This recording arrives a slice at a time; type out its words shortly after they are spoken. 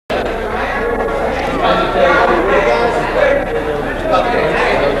What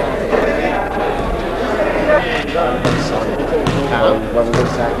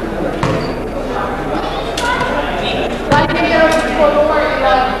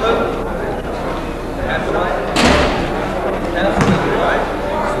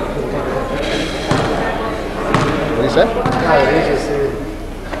do you say?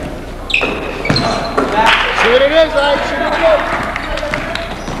 See what it is, right? See what it is.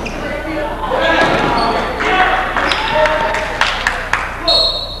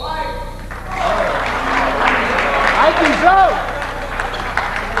 Ikey's out.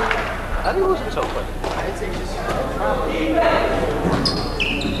 How do you lose him so quick?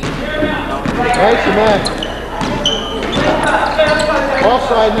 Nice, man. Ball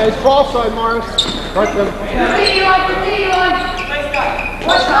side, Mase. Ball side, Morris. Right them.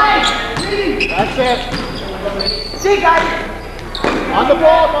 That's it. See, guys. On the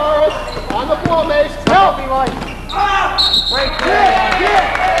ball, Morris. On the ball, Mase. Help me, Mike. Break. Stay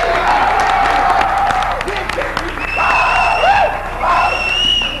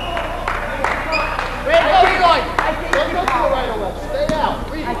out.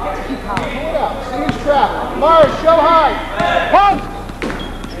 Read. Pull it out. See his trap. Morris, show high. Pump.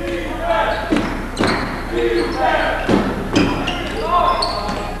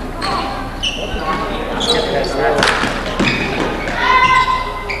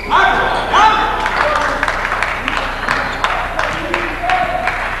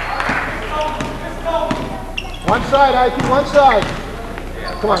 One side, Ikey, one side.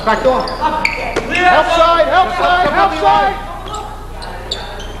 Come on, back door. Help side, help side, help side.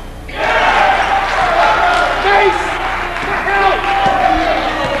 Mase! Help!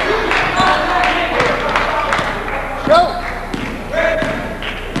 Show!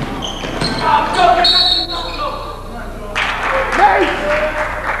 Mase!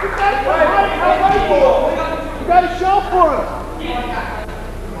 You got to show for him.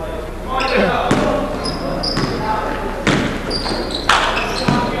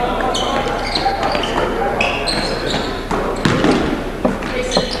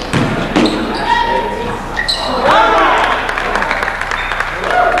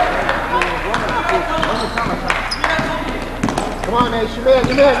 Come on, Mase, your man,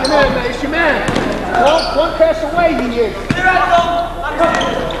 Mase, your man. One pass away, he is.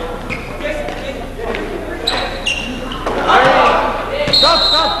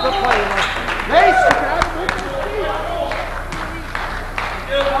 Stop, good play, Mase, you got it.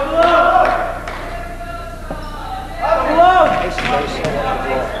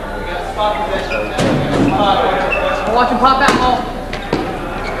 Watch him pop that ball.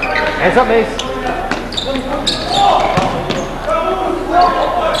 Hands up, Mase.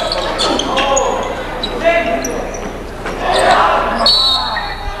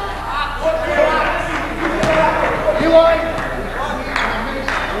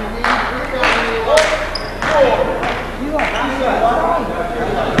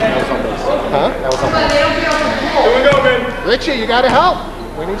 Huh? That was on Mase. Here we go, man. Richie, you gotta help.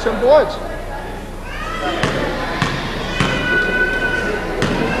 We need some boards.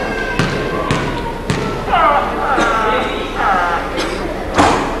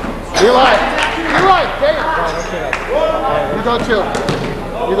 Elie, Dayan. You go two.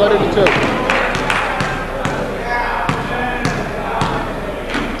 You go to the two.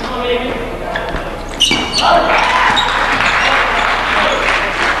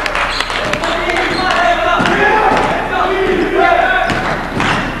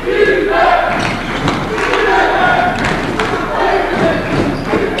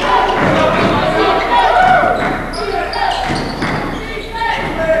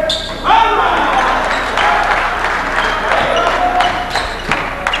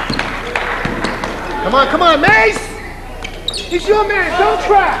 Come on, Mase! He's your man, don't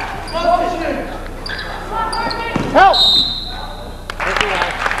trap! Help!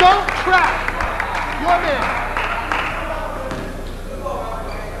 Don't trap! Your man!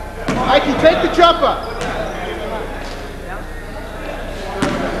 Ikey, take the jumper!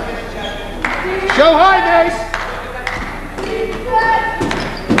 Show high, Mase!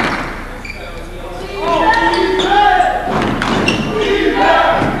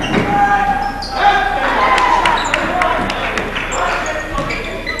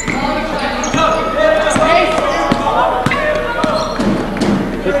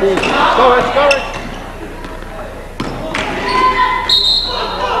 Go it.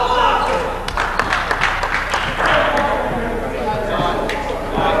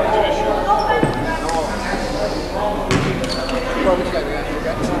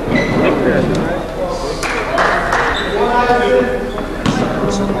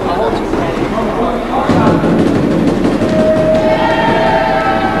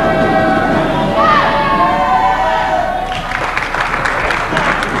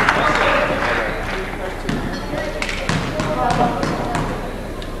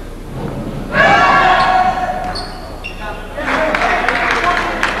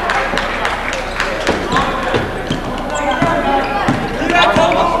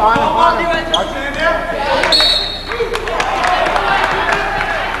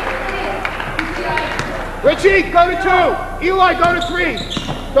 Richie, go to 2. Eli, go to 3.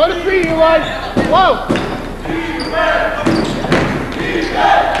 Go to 3, Eli. Whoa.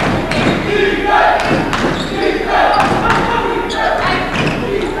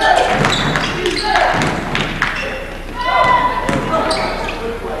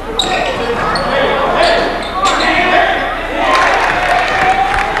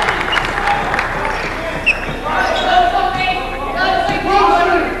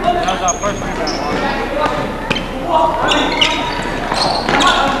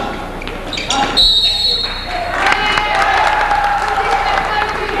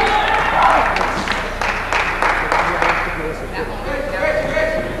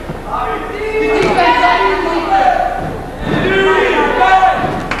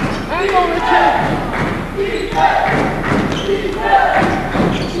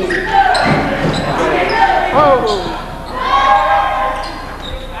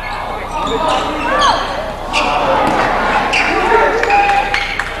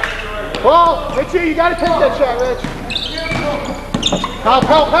 Well, Richie, you gotta take that shot, Rich. Help,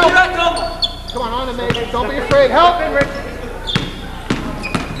 help, help! Come on him, mate. Don't be afraid. Help him, Rich.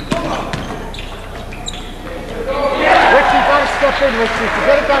 Richie, gotta step in, Richie.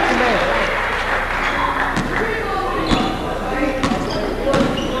 Forget about the man.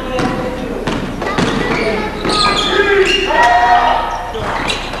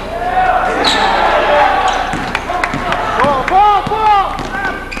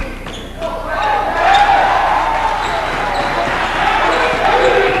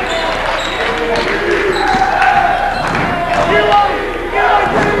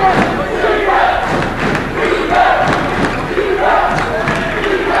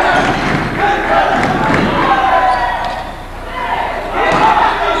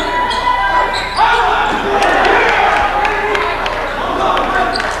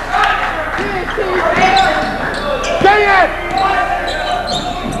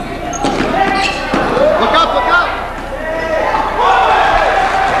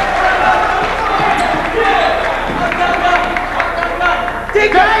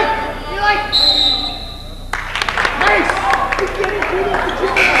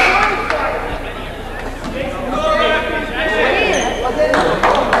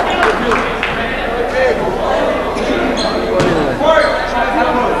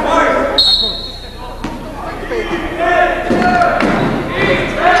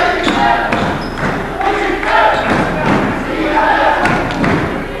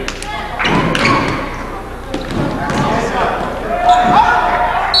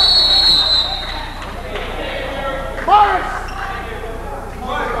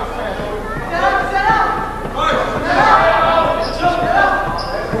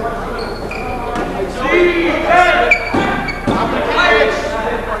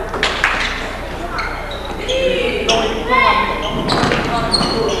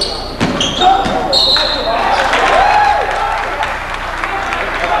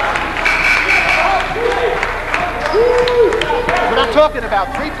 Talking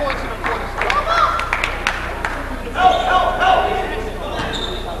about 3 points in a quarter. Help!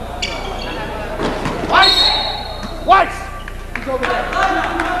 Weiss! He's over there.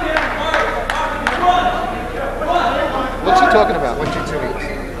 What's he talking about? What's your 2 weeks?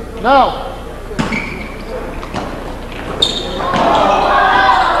 No.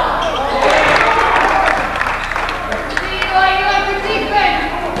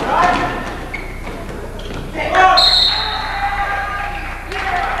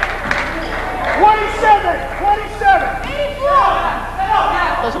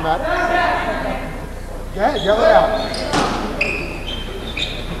 Doesn't matter. Yeah, yell it out.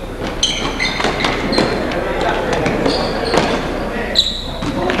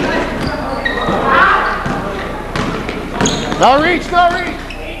 No reach, no reach.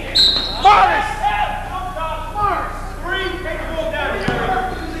 Morris! Morris! 3, take the ball down here.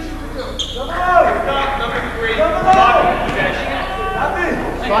 Number 3.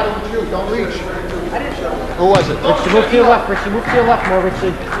 Starting with you, don't reach. Who was it? Richie, move to your left, Richie. Move to your left more,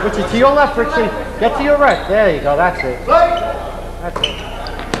 Richie. Richie, to your left, Richie. Get to your right. There you go. That's it. That's it.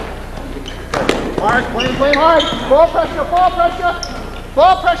 Mark, blame hard. Ball pressure, ball pressure.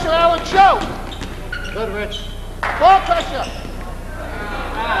 Ball pressure, Alan, show. Good, Rich. Ball pressure.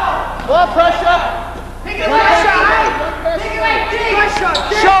 Ball pressure. Take it away, take it away,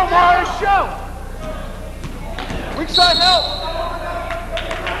 show, Morris, show. Weak side help.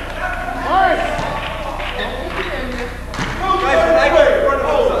 Morris.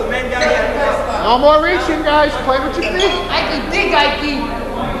 No more reaching, guys. Play with your feet. Ikey, dig, Ikey.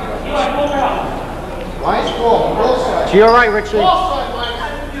 Nice ball. Ball side. To your right, Richie. Ball side,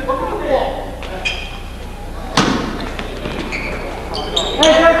 Mike. Look at the ball.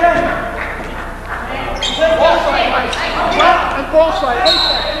 And ball side.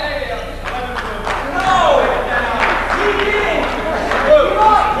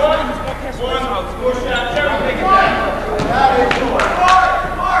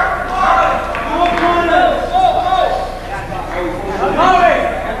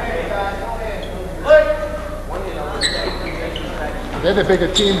 They're the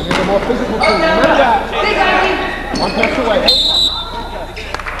bigger team and they're the more physical team. Remember that. One pass away.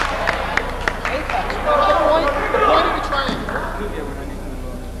 The point of the triangle.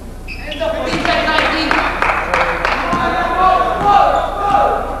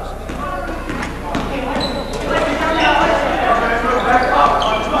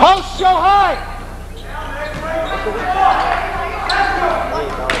 Post so high.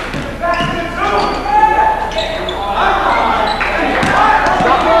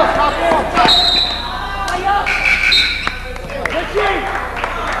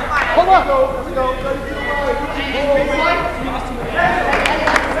 Come on. Here we go.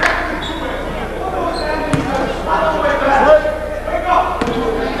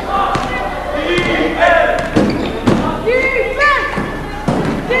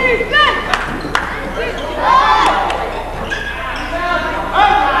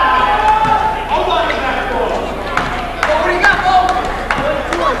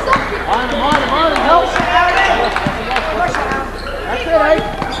 On, help. That's it, eh?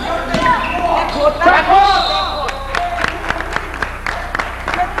 Back off!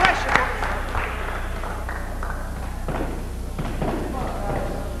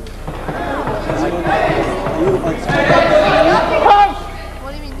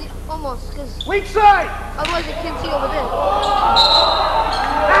 What do you mean? Almost, because Weak side! otherwise you can't see over there.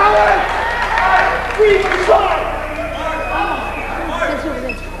 Alan! Weak side! Can't see over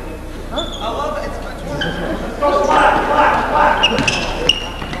there. Go flat.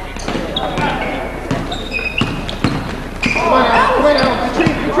 Come on, Alan.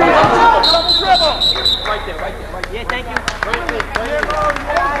 Retreat. Double dribble. Right there. Yeah, thank you.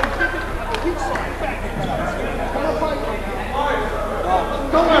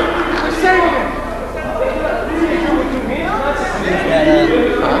 Come on, we're saving it.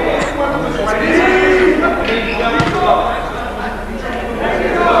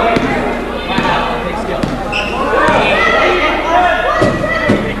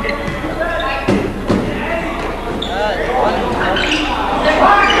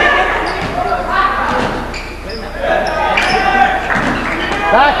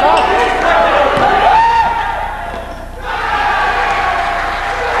 Back up.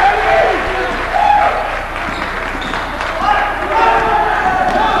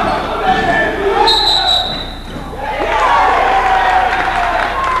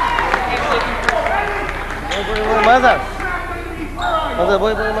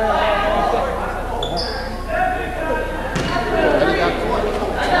 Voy.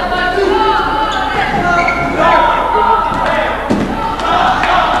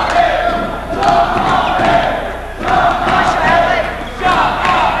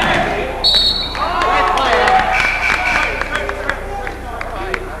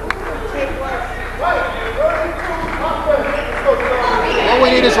 All we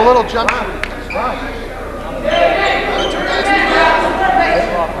need is a little jump.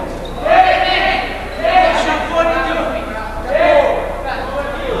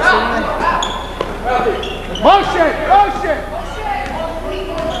 Motion!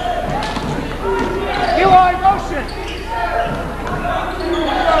 Eli, motion!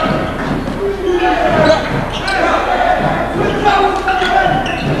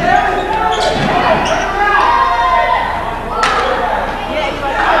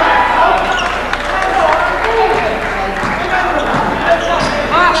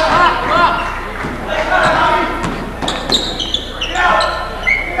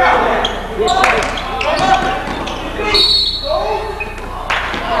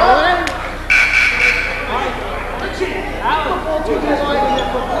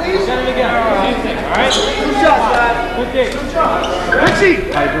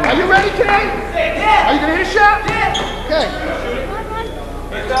 Richie, are you ready today? Are you going to hit a shot? Okay.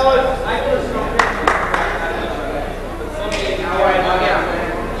 Hey, fellas.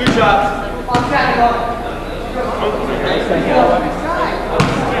 Two shots.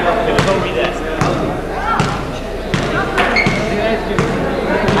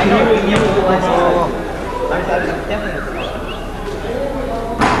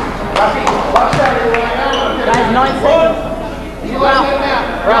 Guys, 9 seconds.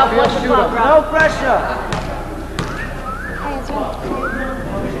 Ralph, No pressure.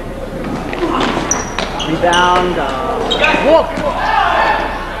 Rebound. Walk.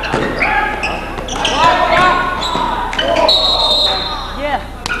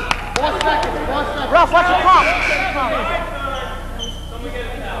 Ralph, watch the clock.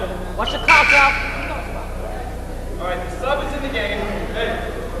 Watch the clock, Ralph. All right, the sub is in the game. Hey,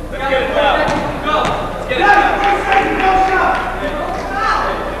 let's get it out. Go. Let's get it out.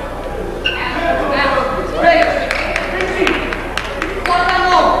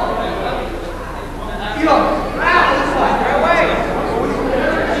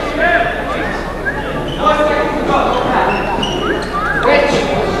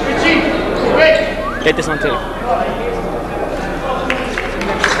 Get this one too. My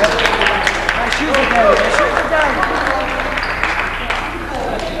shoes are down. My shoes are down.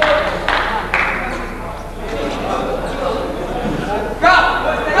 Go!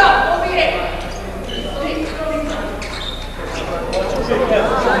 Go! Over here!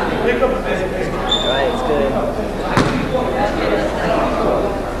 Alright, it's good.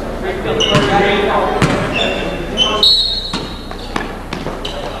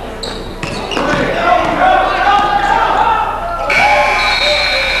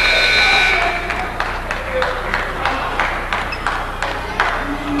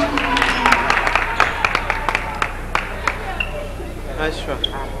 Nice try.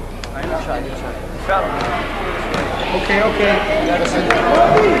 Good try. Okay. You gotta send it.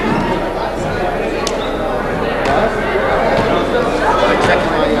 Check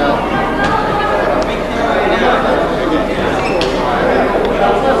my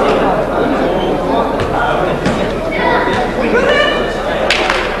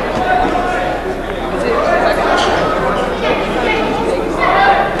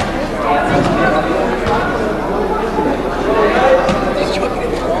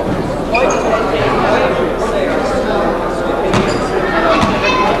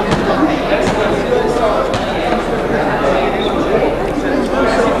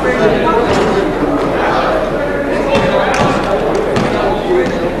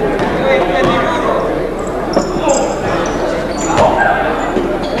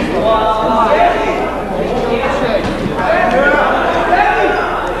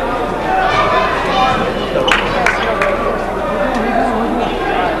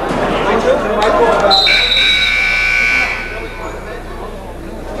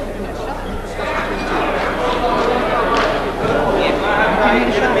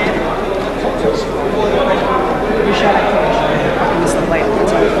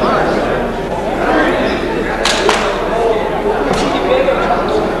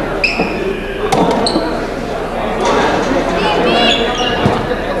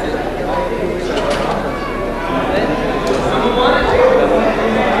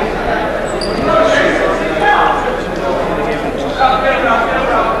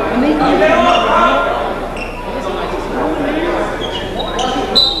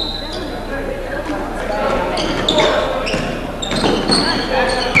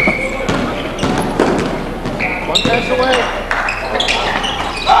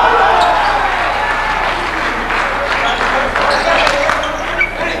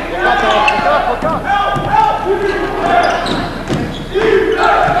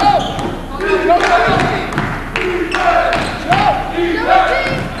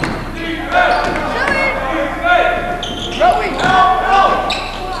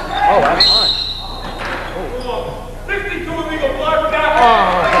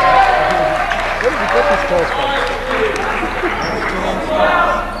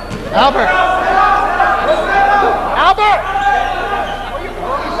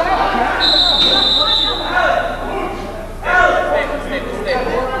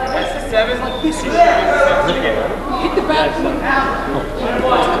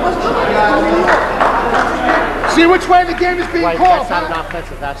See which way the game is being called, that's not an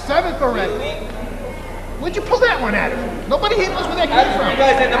offensive, that's 7th already. Where'd you pull that one at? Nobody here knows where that came from. You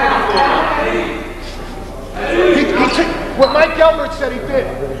guys end up on the floor. He took what Mike Gelbert said he did.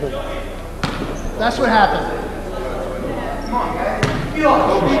 That's what happened. Come on, guys.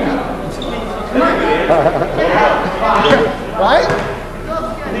 Right?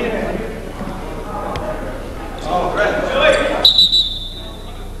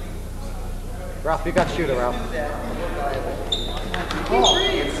 Ralph, you got shooter, Ralph. You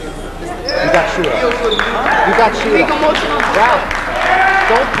got shooter. You got shooter. Ralph,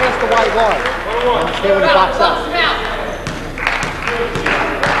 don't pass the wide guard. Stay with the box out.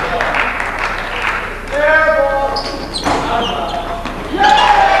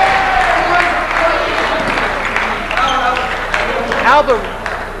 Albert.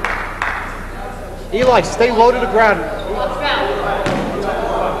 Eli, stay low to the ground.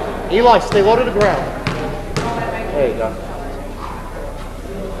 Eli, stay low to the ground. There you go.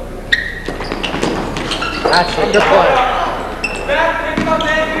 That's it. Good play.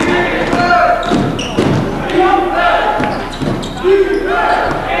 Nice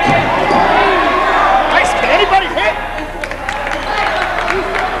kid. Anybody hit?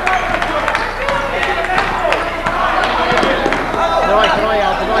 Deny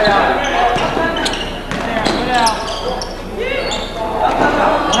out. Deny out.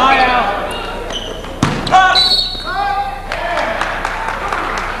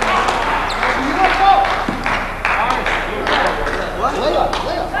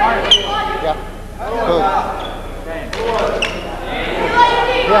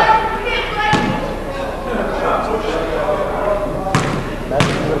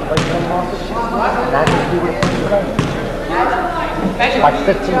 Like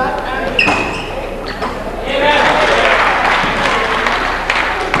 15.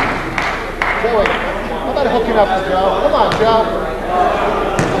 Joey, how about hooking up to Joe? Come on, Joe.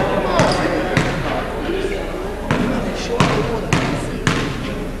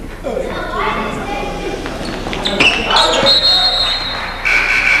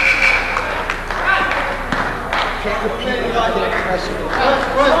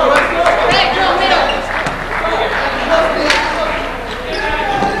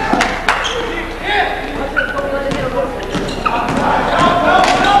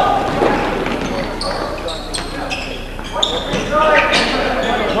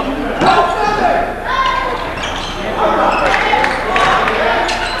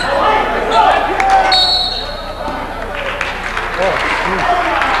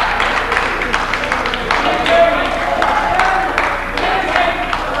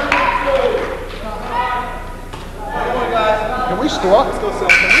 Can we score? Let's go, Sal.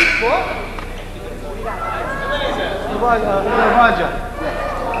 Can we score? Roger.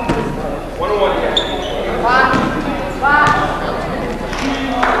 1-1.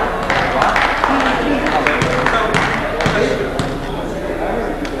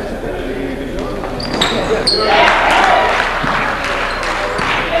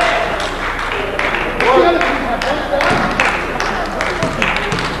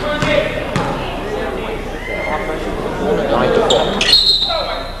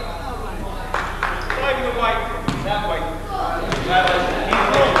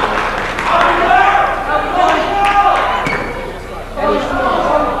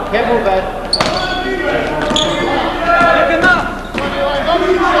 Can't move that.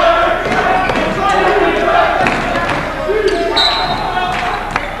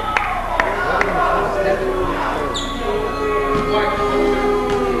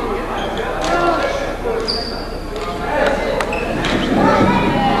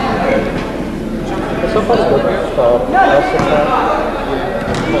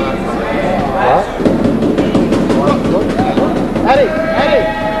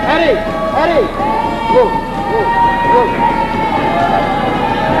 Eddie! Look!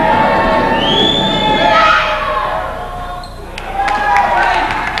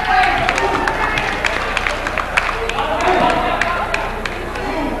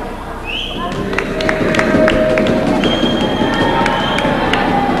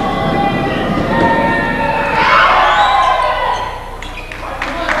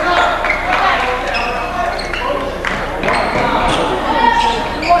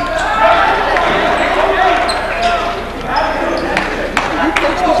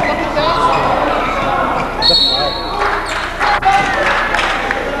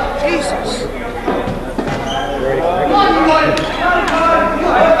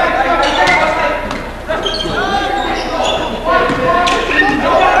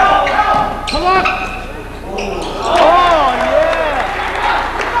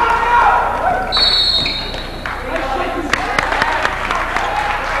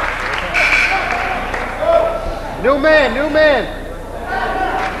 New man!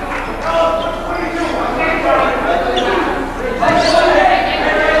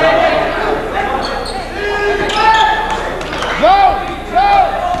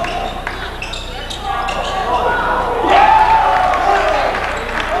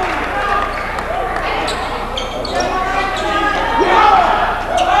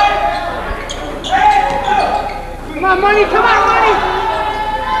 Come on, Money! Come on, Money!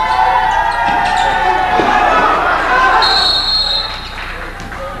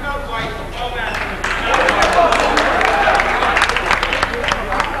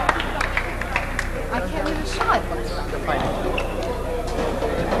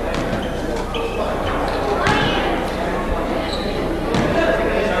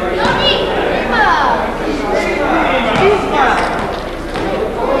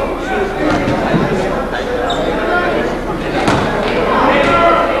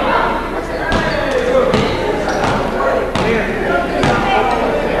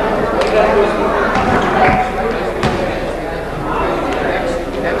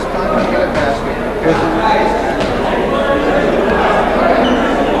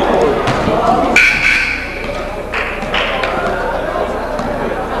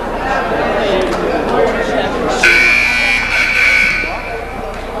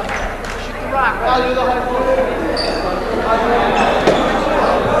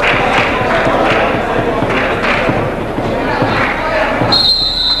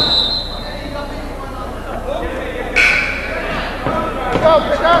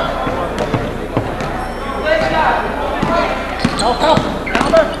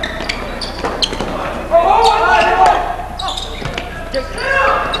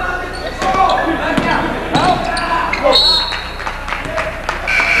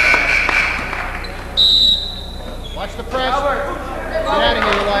 Watch the press. Get out of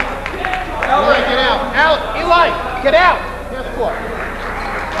here, Eli. Eli, get out. Out. Eli, get out. Here's the floor.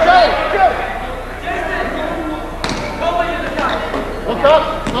 Go. Look up.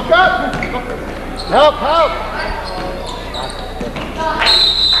 Look up. Help.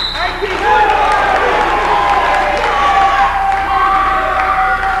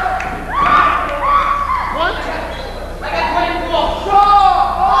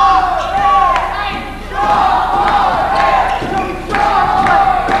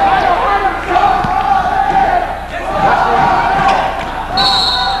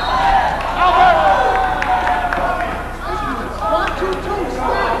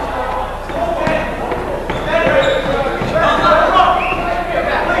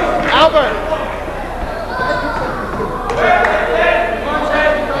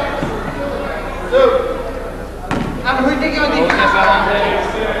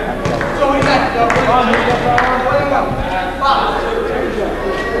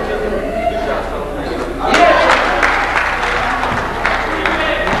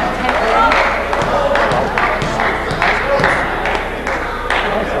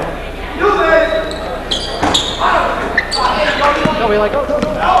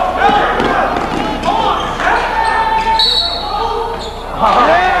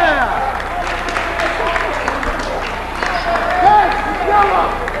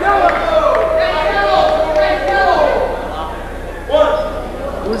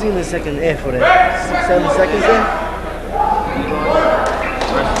 In the second air for that 6, 7 seconds there.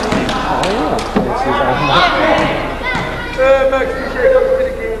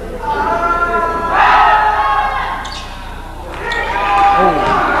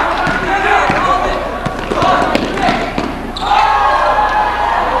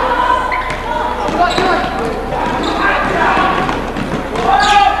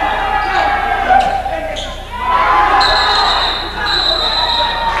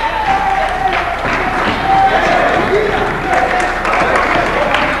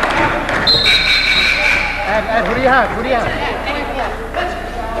 Who do you have?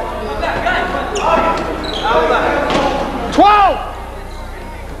 12!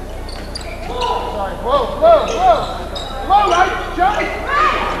 Sorry. Whoa, right? Joey!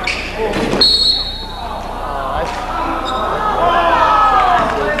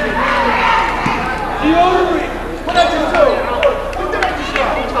 Deodorant! What did I just do? What did I just do?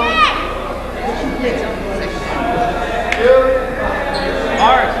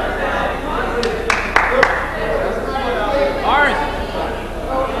 Ours.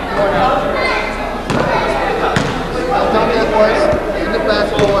 In the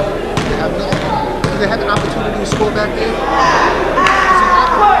backcourt, they had an opportunity to score back there.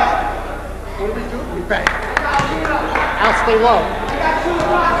 What do we do? We bang. Out, stay low.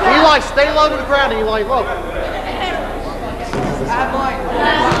 Eli, stay low to the ground, Eli, low.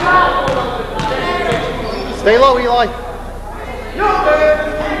 Stay low, Eli.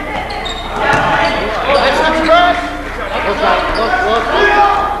 That's the press.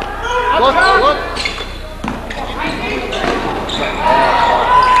 Look.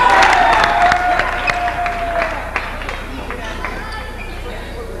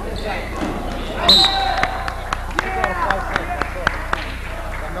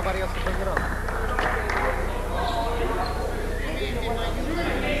 Nobody else can bring it up.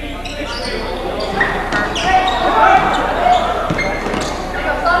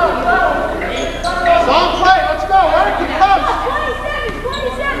 Song play, let's go. Eric, he comes.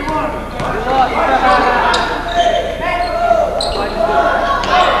 27.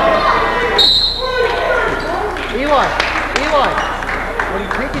 Eli, when you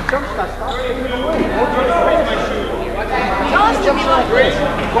take your jump shot, stop taking it away.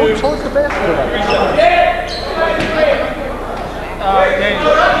 Go towards the basket.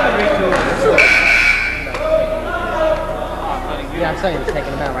 Yeah, I'm saying he's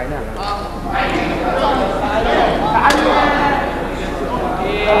taking him out right now.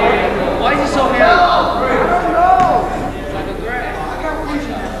 Why is he so heavy?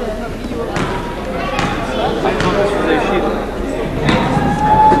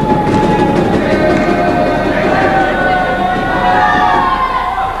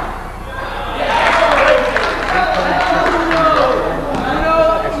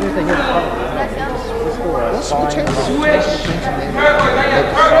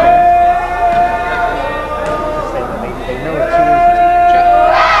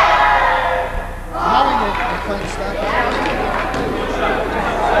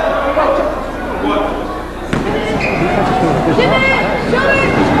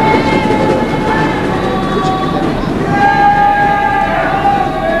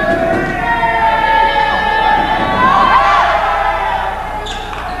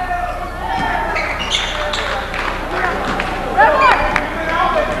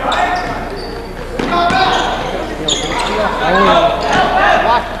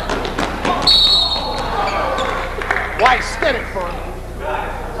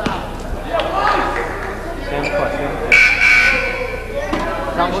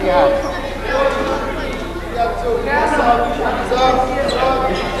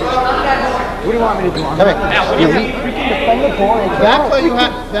 do you want me to do? Come here. That play you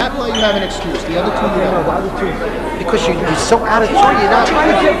have an excuse. The other two you don't. Why the two? Because you're so out of tune. You're not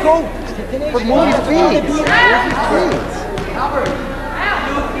trying to go. But move your feet.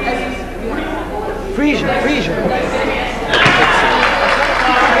 Freeze him.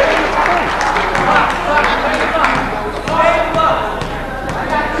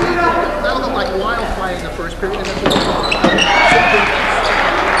 That looked like wildfire in the first period.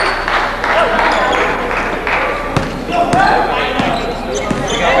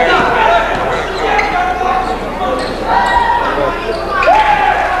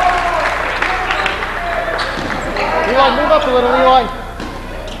 Eli, move up a little, Eli.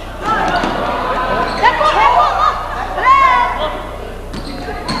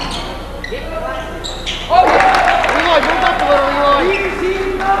 Eli, move up a little, Eli.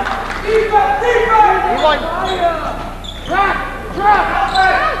 Eli.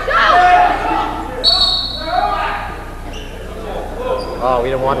 Oh, we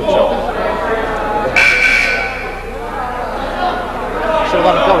didn't want to choke. Should have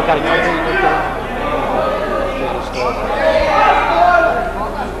let him go. We got to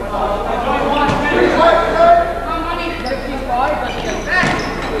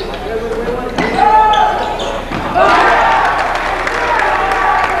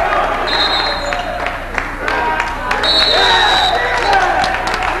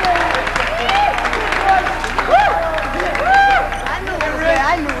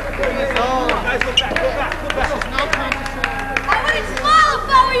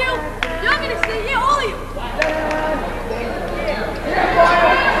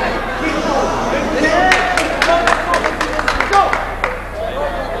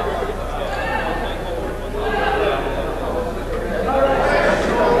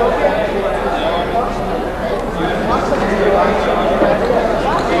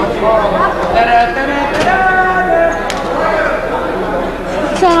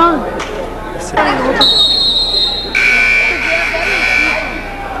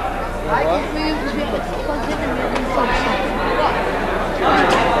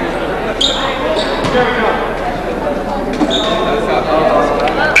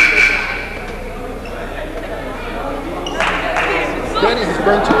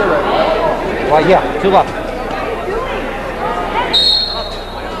Right, yeah, two left.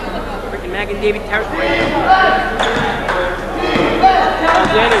 Freaking Magen David territory.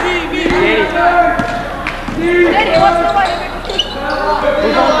 Danny, what's the fight?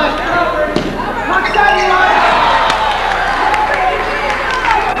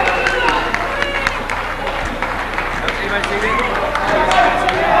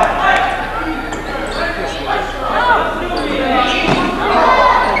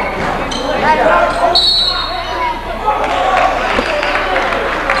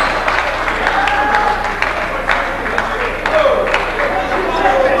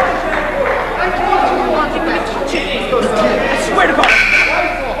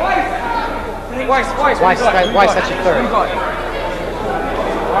 Why such a third?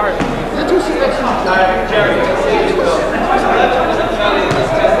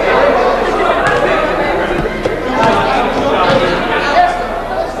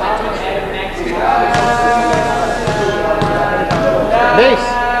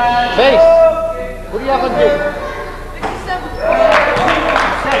 Mase, what do you have on D?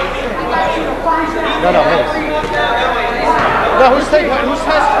 No, Mase. No, who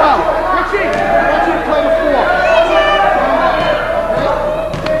has 12? Richie, I want you to play the 4.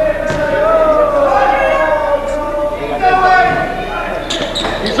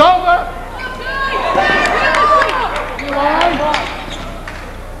 He's over.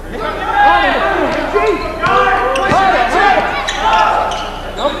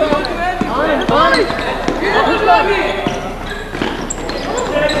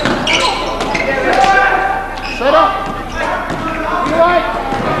 Set up. You right.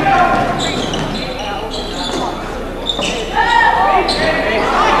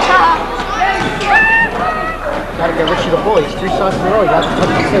 Gotta get Richie the bully. He's 3 shots in a row. You have to touch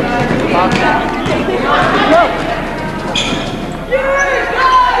the 6.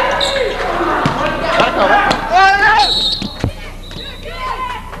 Back over.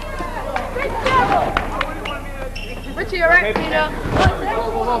 Richie, you alright? Go.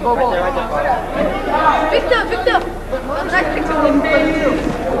 Victor! Nice picture.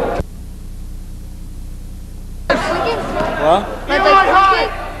 What? You want high!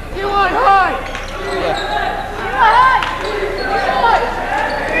 You want high!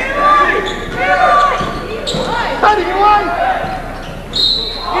 Honey, you want?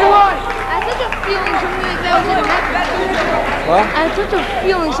 I had such a feeling something like that was going to happen. What? I had such a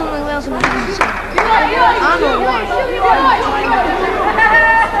feeling something else was going to say. I don't know why.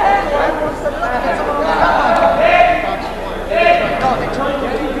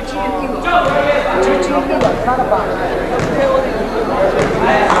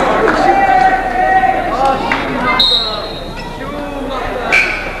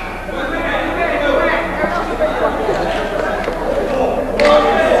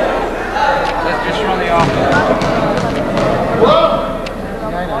 Let's just run the offense.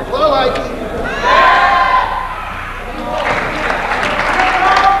 Whoa, Ikey.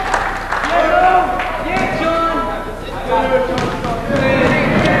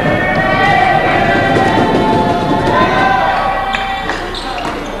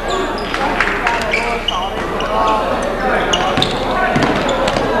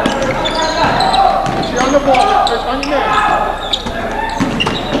 On the ball, Chris, on your man.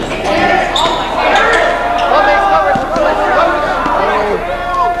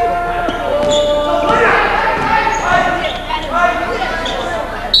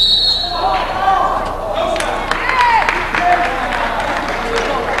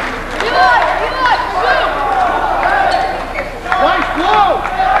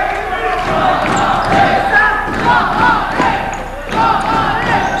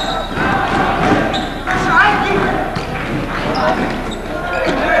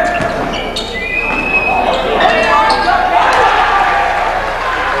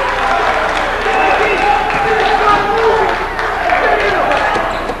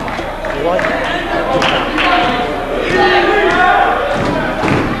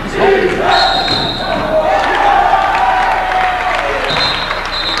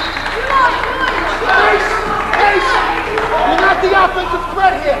 Offensive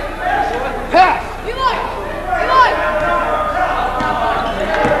threat here. Pass.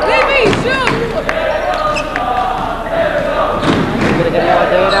 Levy, shoot! You're going to get Elie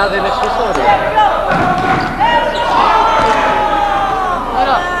Dayan out of the next facility. Let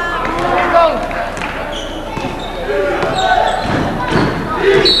up. Go.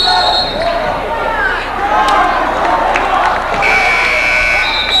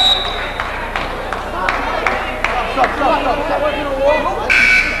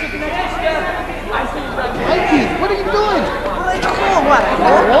 Ikey, what are you doing? What?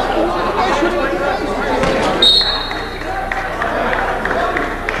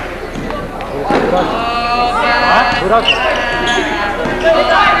 Who doesn't?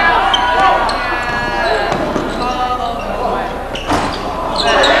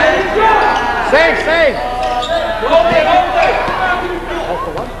 Save!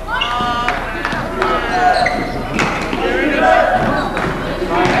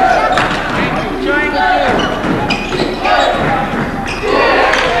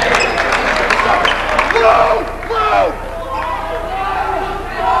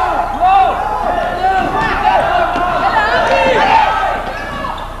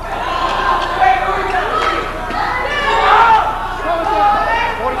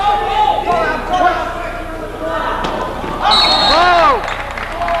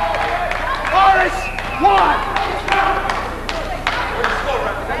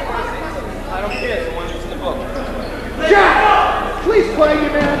 Please play you,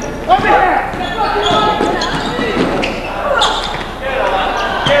 man. Over here.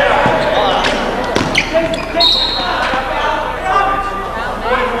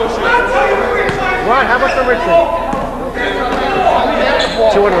 Ron, how much for Richie?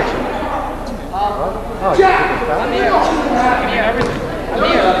 2 and Richie. Oh, you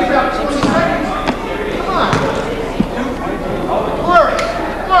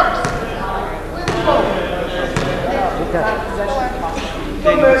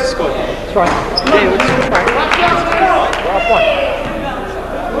Let's go. That's right. Hey, what's the score? We're off 1.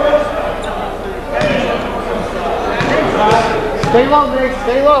 Stay low, Nick.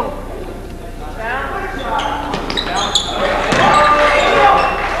 Stay low.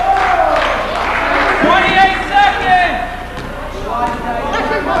 28 seconds!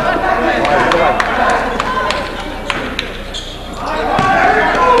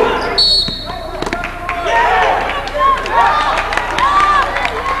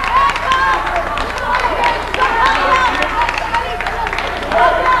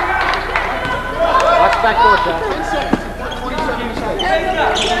 Back door, Jack. 10 seconds. 27 seconds.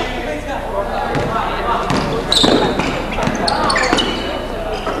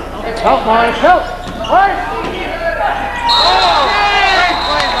 Help, Mars. Help. Mars.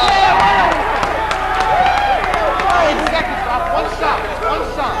 One stop.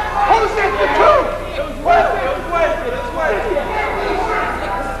 Who's it for 2?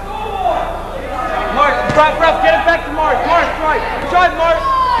 Mark, ref, get it back to Mark. Mark,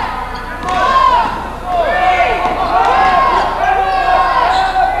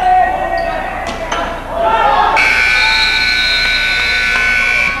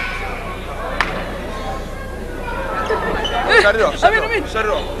 Shut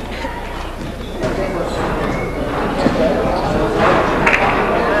it off.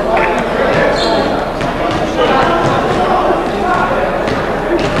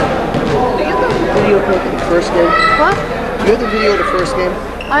 Video of the first game? What? You have the video of the first game?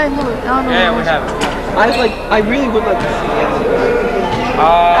 I don't know. Yeah, we have it. I really would like to see it.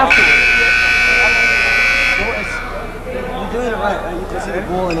 Afterwards. You're doing it right. You can see the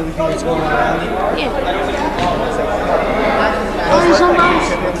ball and everything that's going on around it. Yeah.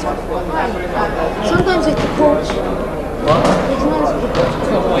 Sometimes it's the coach.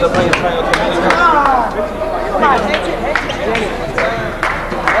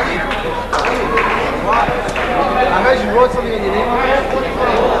 I heard you wrote something in your name. I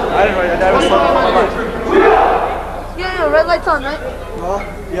didn't write that. Was Yeah, red light's on, right?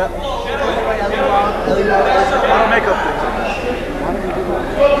 yeah. I don't make up things.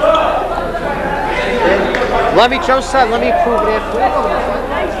 Levy chose side. Let me prove it after.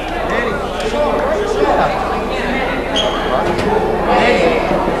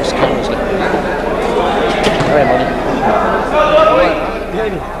 All right,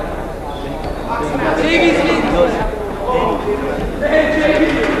 buddy.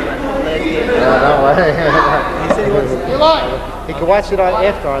 He can watch it on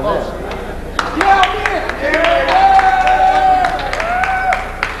after on this.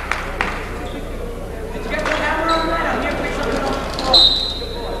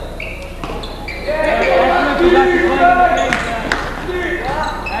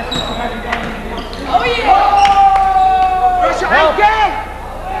 Oh yeah!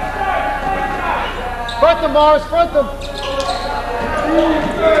 Front them, Morris, front them.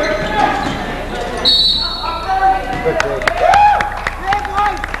 Good dig.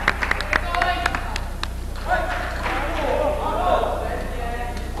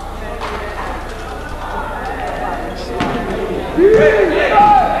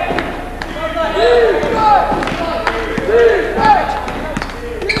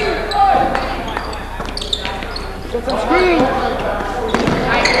 Get some screen.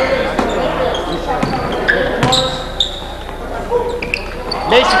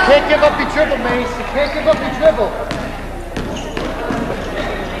 Mase, you can't give up your dribble, Mase. You can't give up your dribble.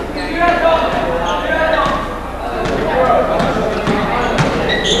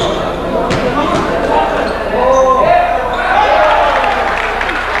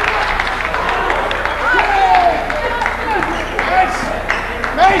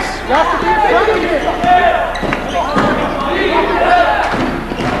 Mase, you have to be in front of it.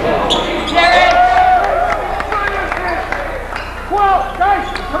 Guys,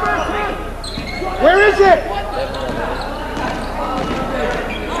 come on. Where is it?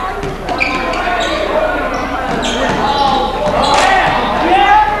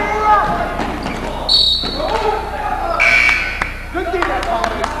 Good thing that ball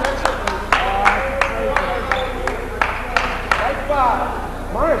is. Right spot.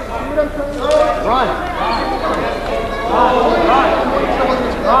 Morris, see what I'm trying to do? Run.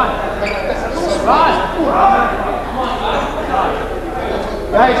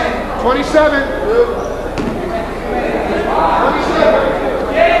 Guys, 27. 27.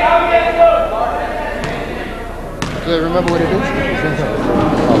 Do they remember what it is?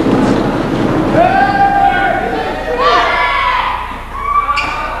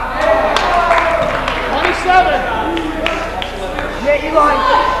 27. Yeah, Eli.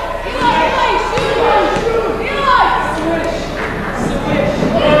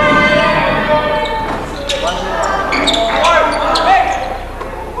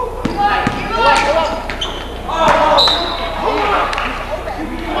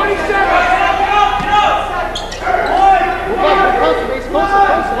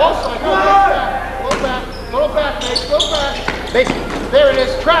 There it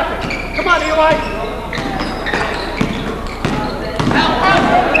is, traffic. Come on, Eli.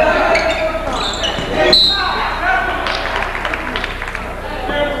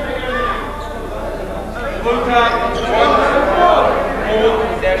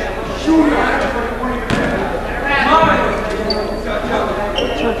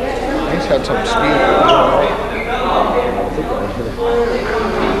 He's got some speed.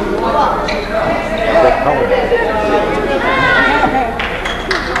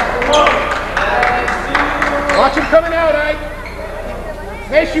 Watch him coming out, Ike.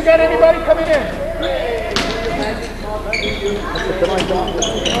 Mase, you got anybody coming in?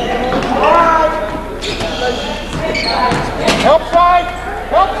 Help side,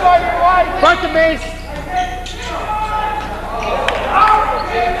 Eli. Front to Mase.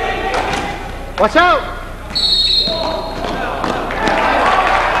 Watch out.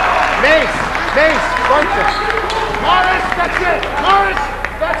 Mase, front to. Morris, that's it. Morris,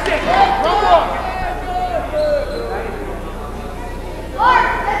 that's it. One more.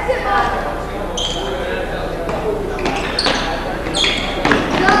 Morris, that's it, Morris.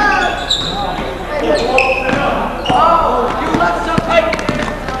 Oh, you left so tight.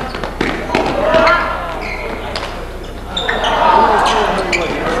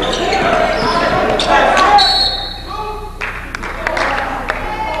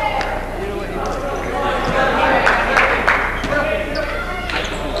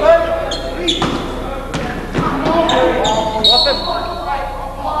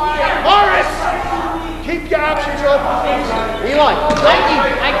 Morris, keep your options open. Eli, Ikey.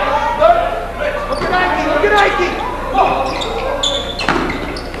 Look at Ikey, look at Ikey.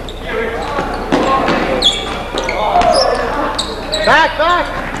 Back.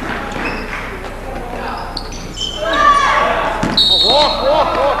 Walk.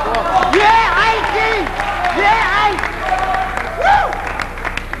 Yeah, Ikey! Yeah, Ikey! Woo!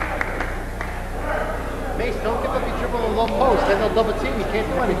 Mase, don't give up your dribble in low post. Then they'll double team. You can't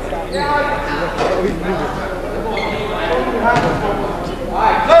do anything.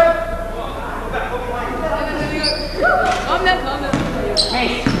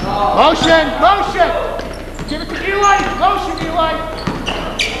 Motion. Give it to Eli. Motion, Eli.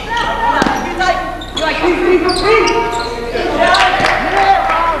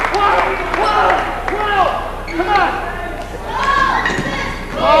 Whoa. Come on.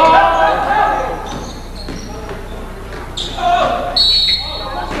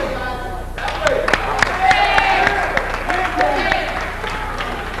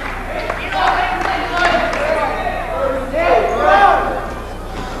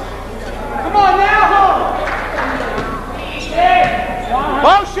 Come on now.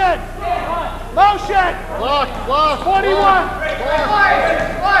 Motion. Block. 41.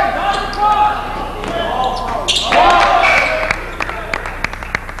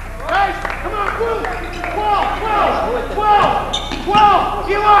 Guys, come on, move. 12.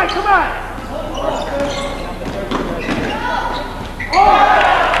 Eli, come on.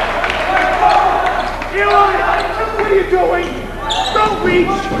 Eli, what are you doing? Don't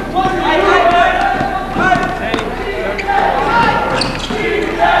reach.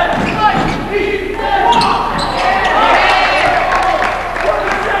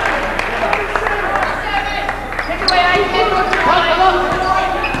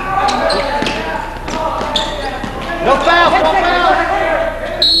 No foul.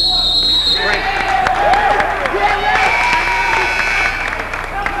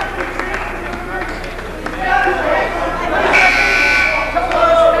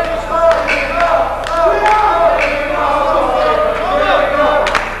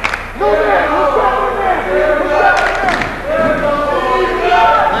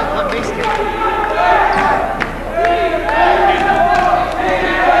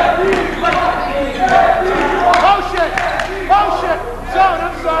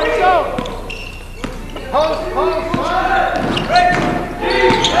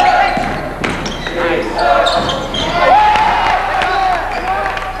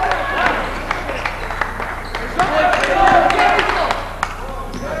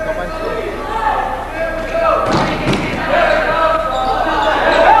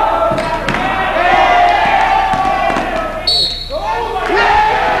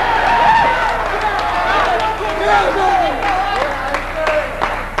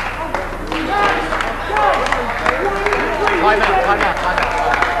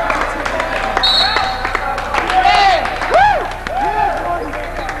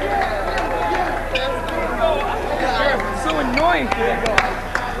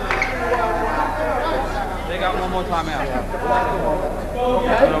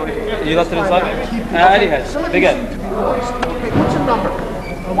 You left it inside maybe? Eddie has. Big Ed. What's your number?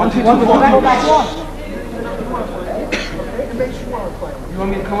 1, 2, 3, 4. You want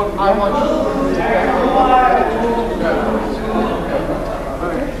me to come up? I want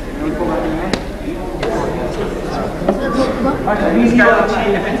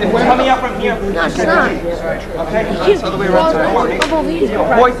It's coming up from here. No, it's not. Okay? It's the other way around. I'm over here.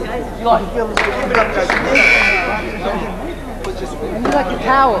 Boys, I need like a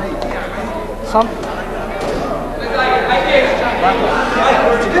towel. Something.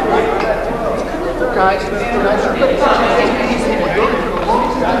 guys. Come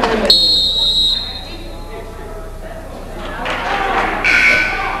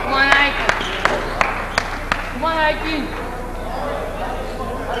on, Ikey. Come on, Ikey.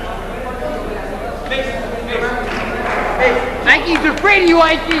 Ikey's afraid of you,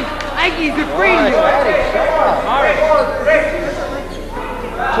 Ikey. Ikey's afraid of you. All right.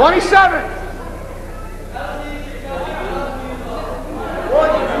 27.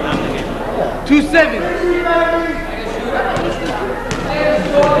 2-7.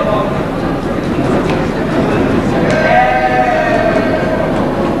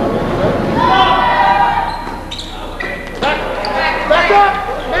 Back up!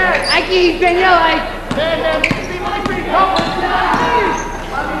 Man! Ikey, he's been yelling. Man, help us!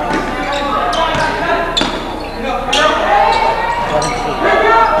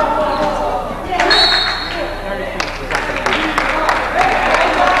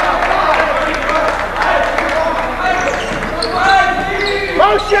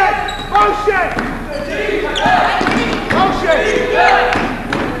 Motion! Motion! Motion!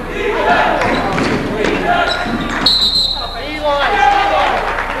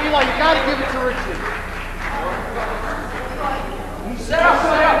 Eli, you gotta give it to Richie. Set up.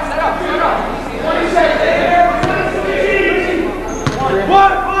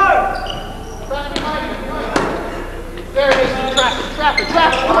 One! There it is, traffic.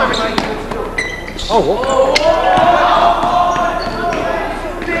 Come on, Richie. Oh, whoa.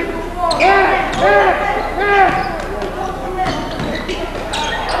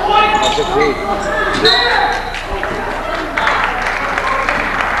 Good read.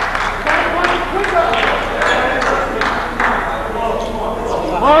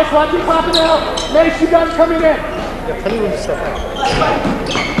 Morris, watch you popping out. Mase, you got it coming in. Yeah, plenty of room to step out.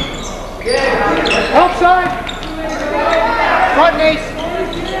 Help side. Front, Mase.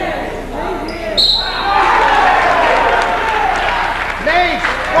 Mase,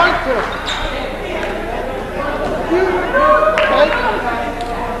 front to.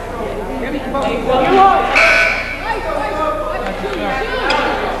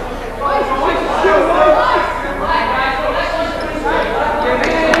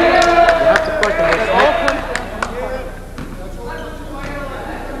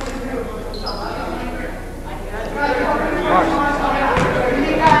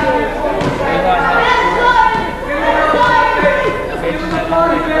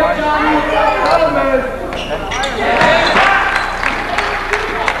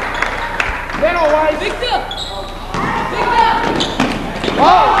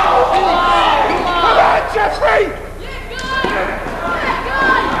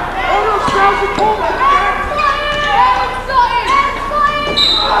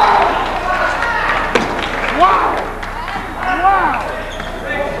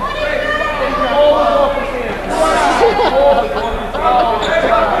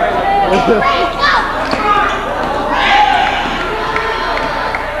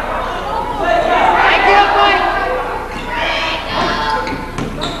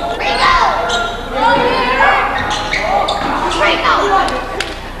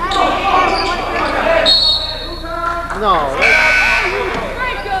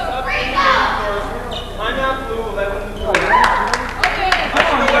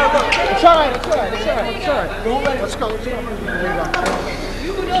 Let's go.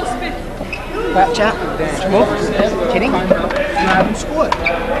 Fat chat. Smoke. Kidding? You haven't scored. You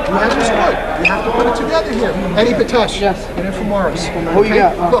have to put it together here. Eddie Betesh. Yes. Get in for Morris. Who you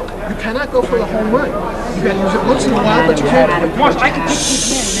got? Look, you cannot go for the home run. You got to use it once in a while, but you can't. Morris, I can take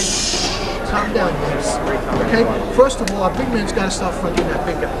this man. Calm down, guys. Okay? First of all, our big man's got to start fronting that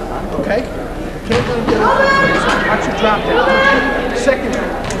big guy. Okay? You can't let him get over there. Watch your drop down. Second,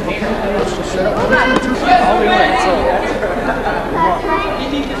 okay? Let's just set up 1, 2, 3. I'll be right. So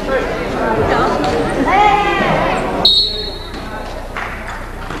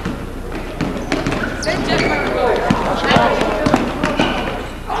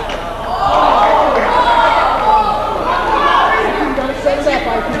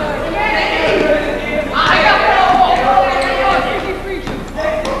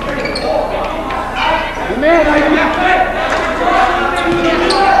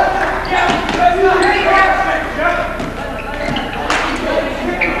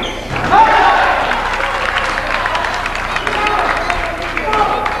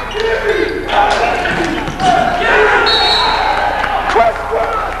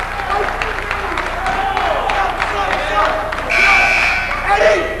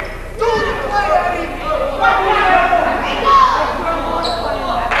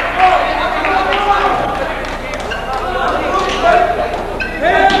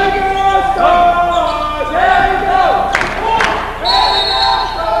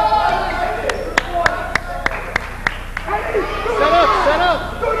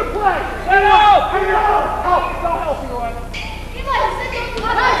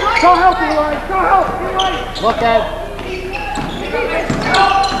Look at.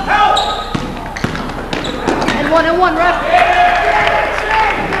 And one, ref.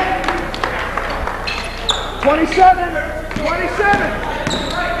 27.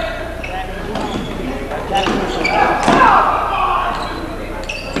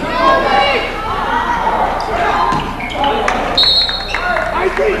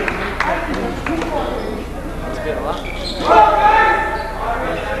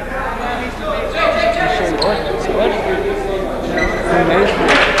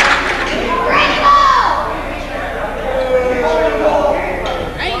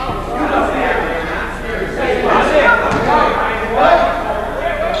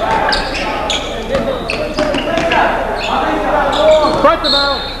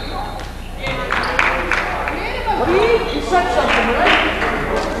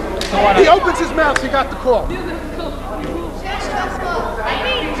 got the call. That's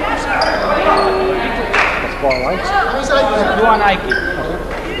far right. You want Ikey.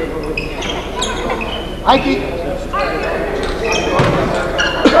 Ikey.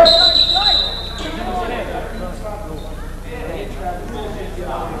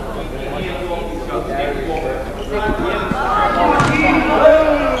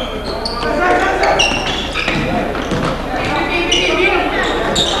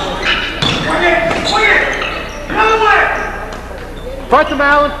 Front him,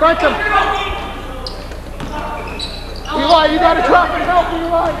 Alan, front him. Eli, you gotta drop and help,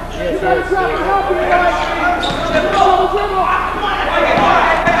 Eli. You gotta drop and help, Eli. Dribble.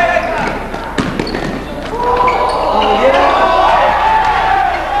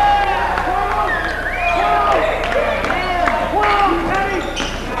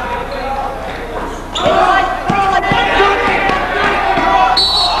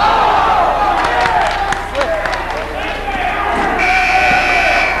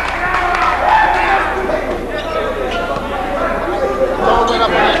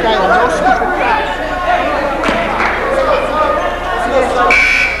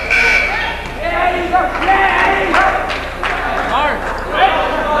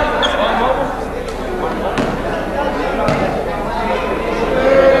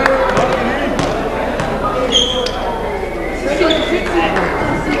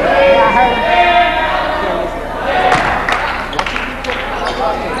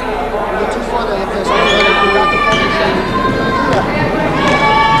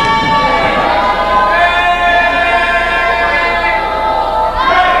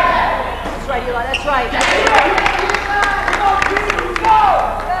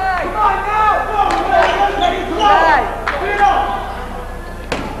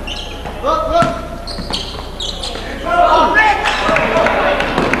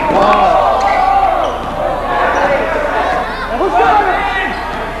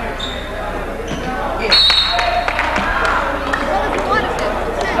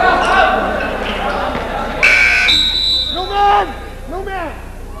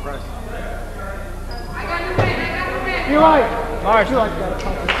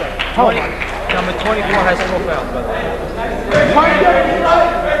 Number 24 has 4 fouls, by the way.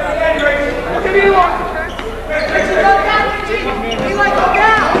 Look at Eli! Eli, go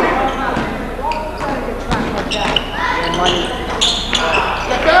down!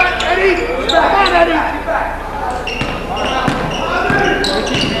 Get back, Eddie! Come on, Eddie!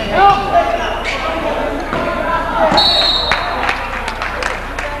 Help!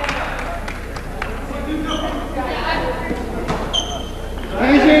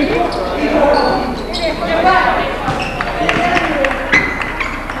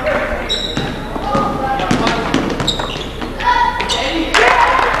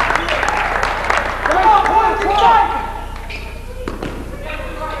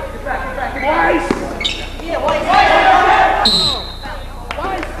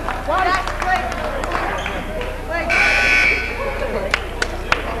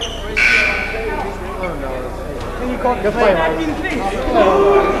 Good play, man.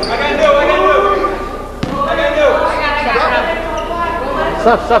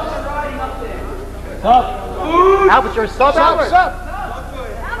 Sub. Albert, you're a sub, Albert. Sub.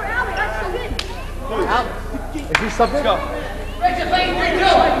 Albert, that's so good. Albert. Is he subbed in?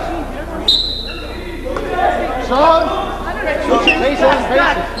 Sean.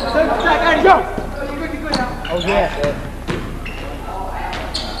 Go. Oh, yeah.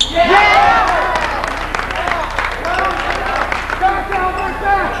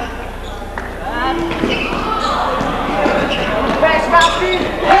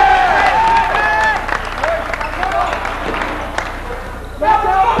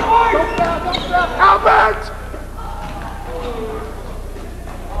 Albert!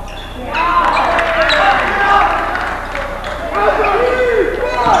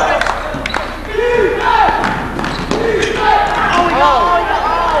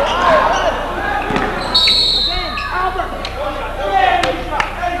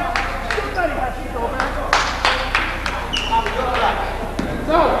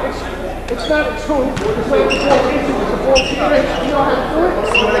 It's not a tool. It's like the ball into it. The ball straight. You know how to do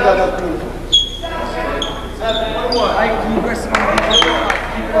it?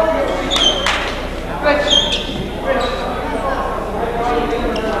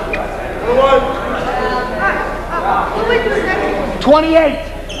 Keep 28.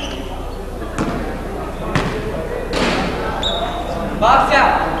 Box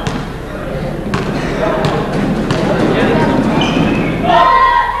out.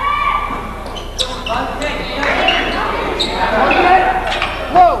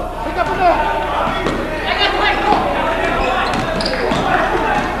 Whoa, pick up a ball.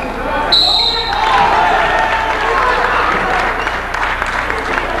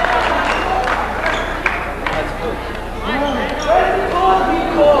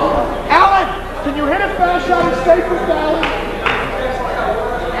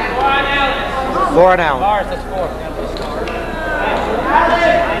 4 down. Lars, that's 4.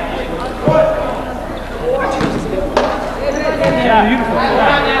 Yeah, beautiful.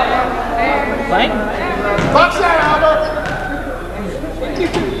 Playing? Box that, Albert!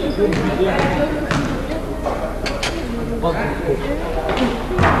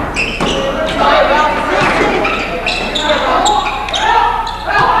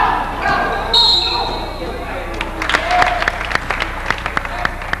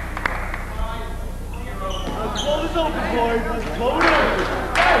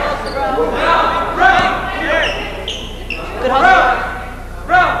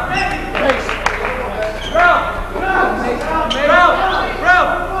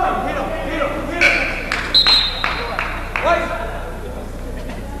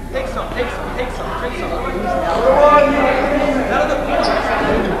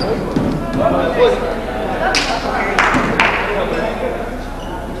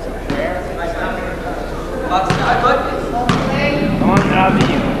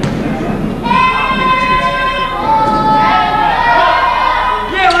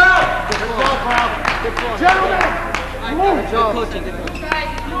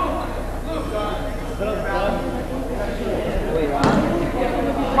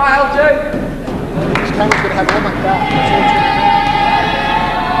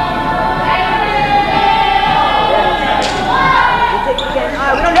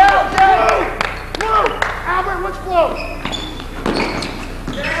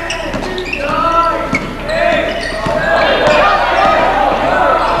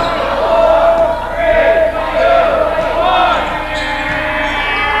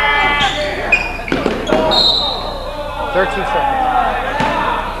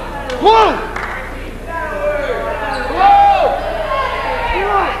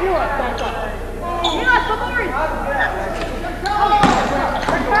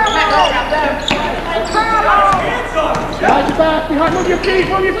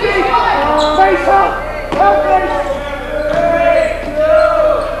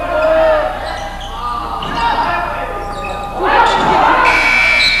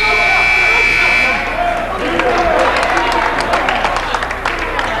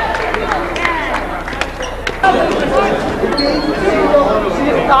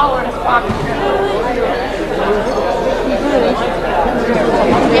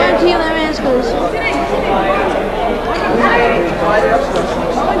 Guarantee them answers.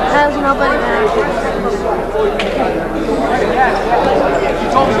 Has nobody there.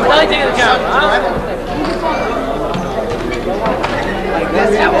 I take the count, huh?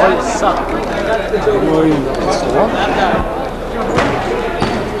 That's how it sucks.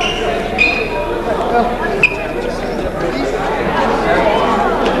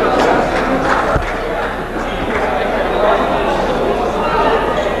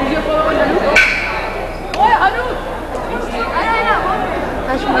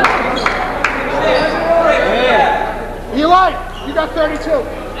 Eli, you got 32.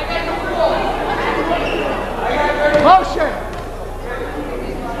 Motion.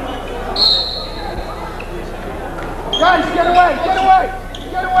 Guys, get away, get away,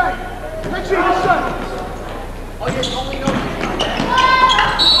 get away. Richie, this side.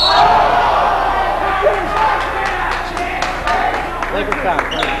 Laker foul.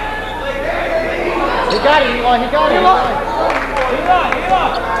 He got it, Eli, he got it. Eli.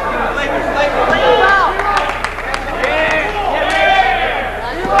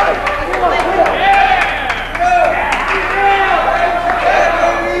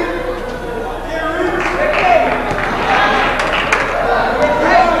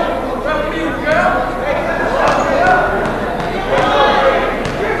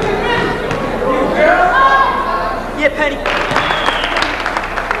 Yeah, Penny.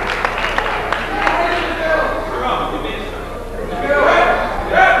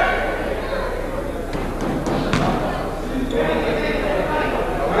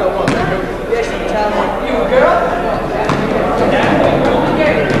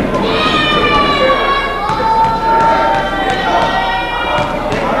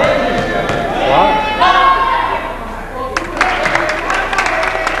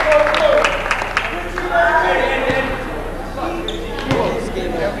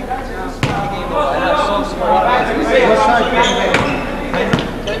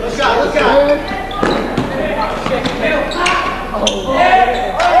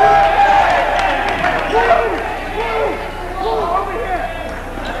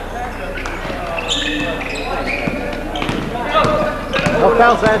 No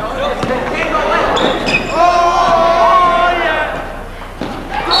fouls, Ed.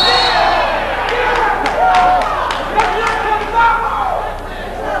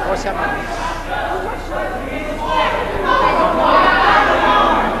 What's happening?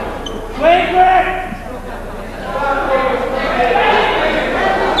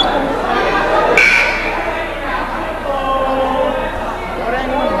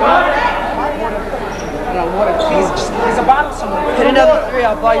 another 3,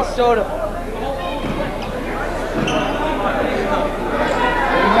 I'll buy you soda.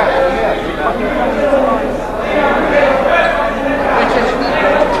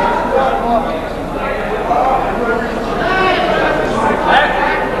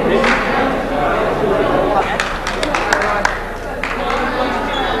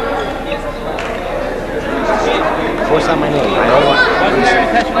 Force on my name. I don't want.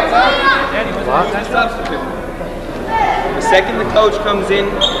 What? The second the coach comes in,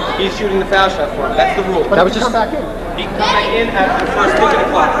 he's shooting the foul shot for him. That's the rule. But that was just come back in. He can come back in after the first tick of the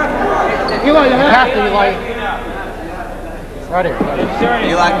clock. Eli, you have to, Eli. Right here.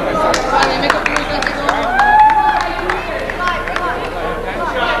 Eli,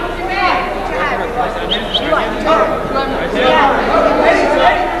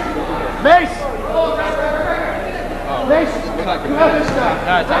 Mase! Mase! You have this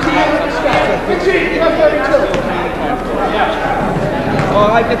guy. Richie, you have 32. oh,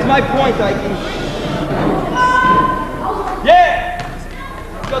 that's my point, Ikey. Yeah!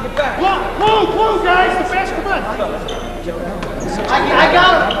 Go get back. Blue, guys, the fast, come on. I got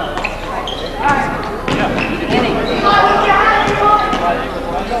him.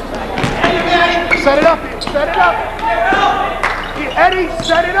 Set it up, set it up. Eddie,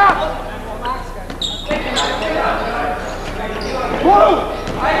 set it up. Blue.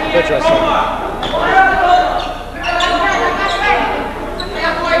 Good dress.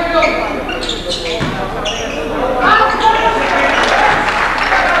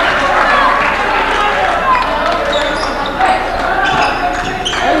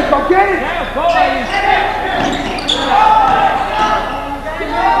 Eddie, go get it.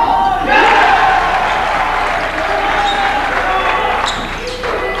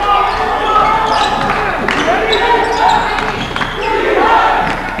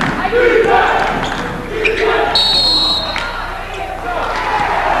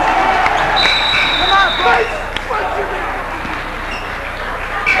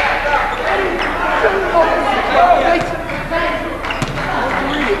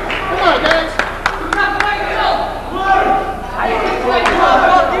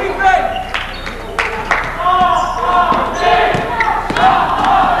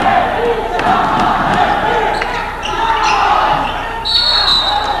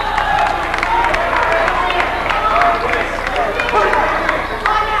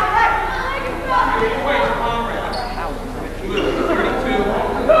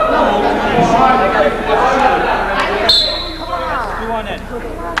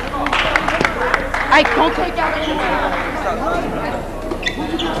 I don't take out the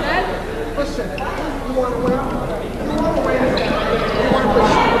Listen, you want to win? You want to win? You want to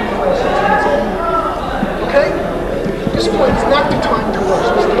push? Okay? At this point, it's not the time to rush.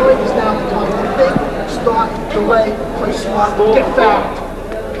 This time is now the time to think, start, delay, play smart, get fouled.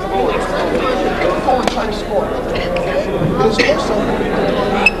 It's not the time to pick the phone and try to score. Okay? But it's also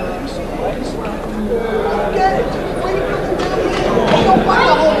get it. Wait a minute. You don't want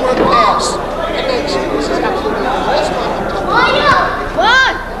the homework pass. And then this is absolutely the last time I'm talking.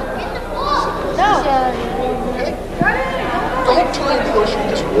 Okay? Don't try and push and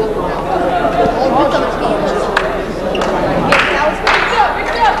just walk around. All you're trying to do is just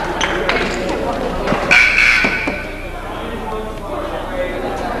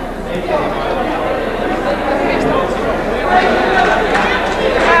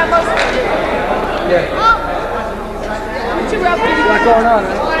What's going on,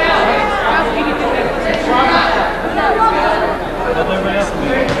 man?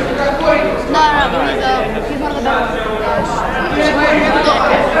 No, he's one of the better ones.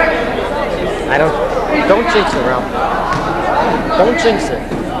 Don't jinx it, Ralph. Don't jinx it.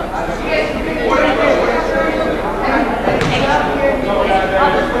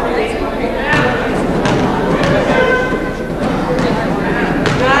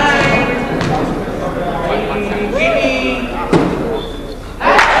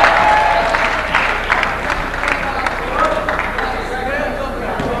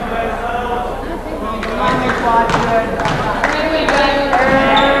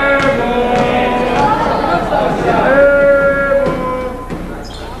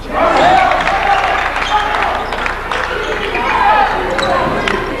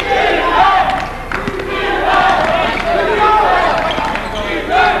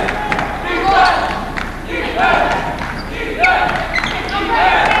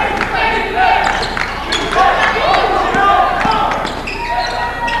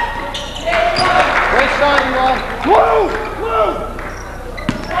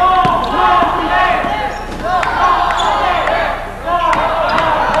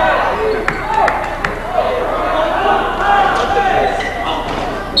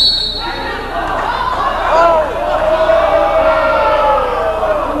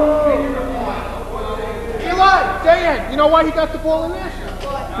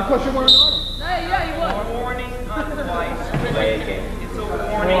 Because you weren't on him. Yeah, you won. Warning, not twice. It's a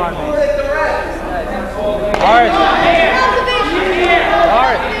warning. Mars.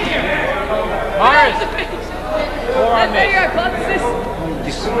 War on Mase.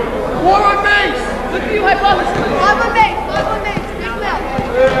 War on Mase. Look at you, hypothesis. War on Mase. Big mouth.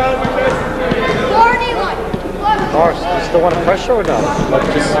 War on Eli. Mars, you still want to pressure or no? Like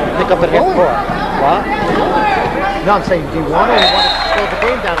just pick up at half court. What? No, I'm saying, do you want to or you want to slow the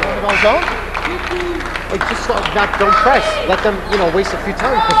game down? You want to go? Like just don't press. Let them, waste a few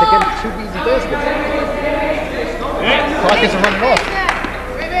times because they're getting 2 easy baskets. Clock isn't running off.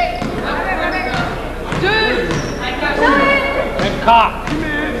 And cock.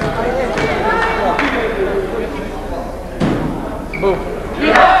 Move.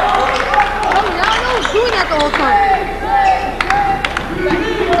 I was doing that the whole time.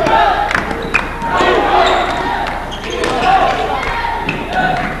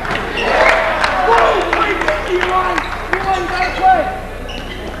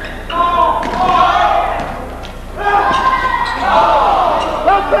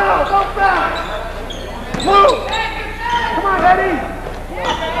 Don't foul! Move! Come on, Eddie!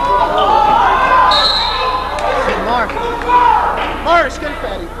 Hey, Morris, get it,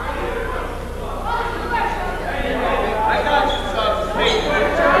 Eddie.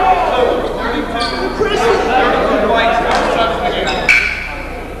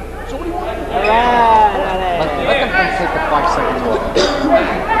 Let them take the 5 seconds off.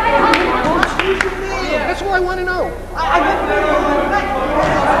 That's all I want to know.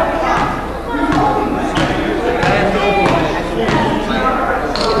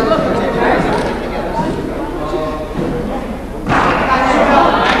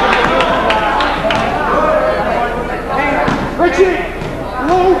 Richie!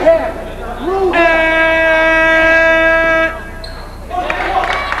 Blue head! Blue head!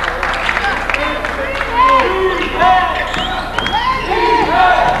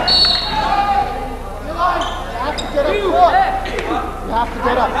 You have to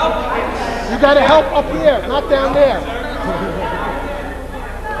get up. You got to help up here, not down there.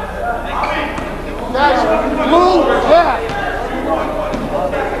 Guys, blue head.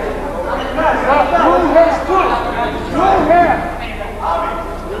 Blue head.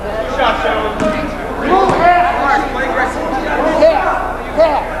 Blue head. Blue head. Head.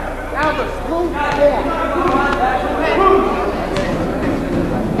 Head. Albert, blue head.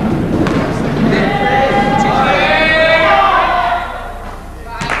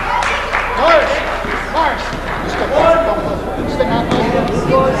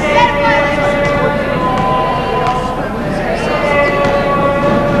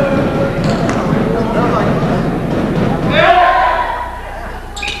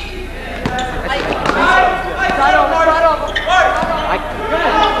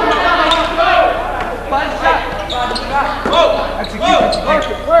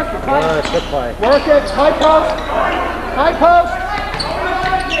 Good play. Work it. High post. High post.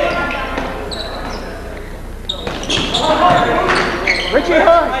 Richie,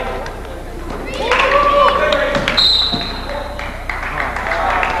 high.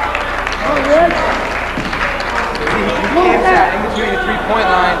 In between the 3-point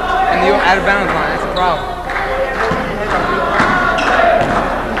line and the out of bounds line. That's the problem.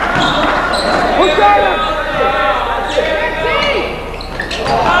 Who's got him?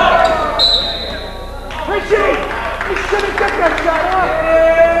 Richie! You shouldn't get that shot up!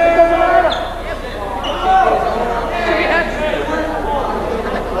 It doesn't matter!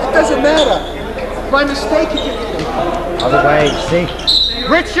 It doesn't matter! By mistake, you can... Other way, see?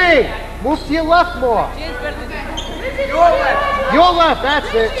 Richie! Move to your left more! Your left,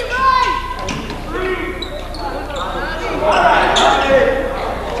 that's it!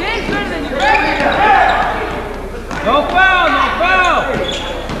 No foul, no foul!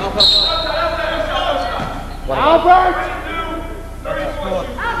 Albert!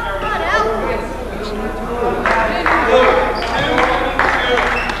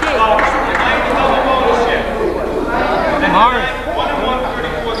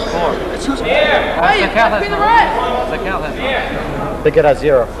 They get a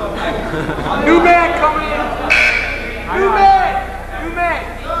 0. New man coming in! New man! New man!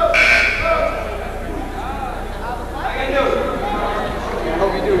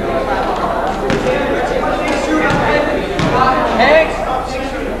 Hanks!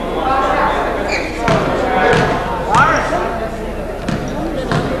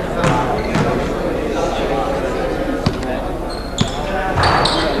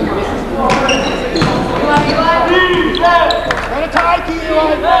 Run a tie, Ikey.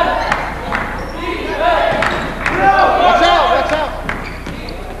 Watch out!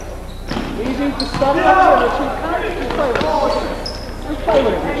 need to stop that, Richie. Just play with it. Just play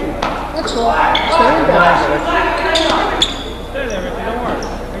with it, Richie. That's all. Stand down. Stay there, Richie. Don't worry.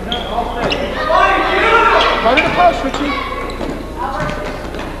 Run to the post, Richie.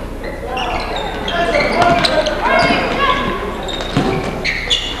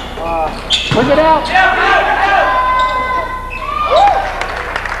 Bring it out.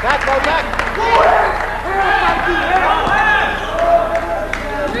 Back, go back.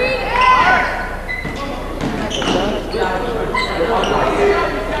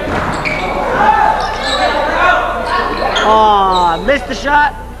 Oh, missed the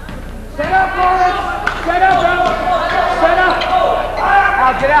shot. Set up, Lawrence. Set up, bro. Set up.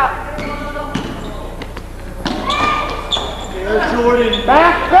 Now get out. Here, Jordan.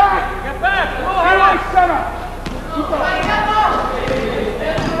 Back. Get back. Come on, Hey, hurry. center.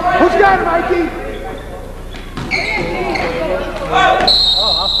 Who's got him, Ikey?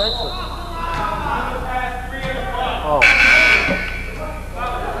 Oh, offensive. Oh.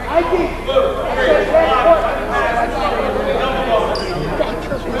 Ikey.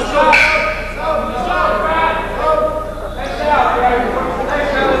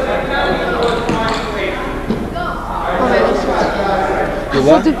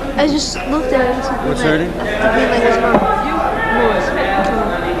 I just looked at it. What's hurting? Thank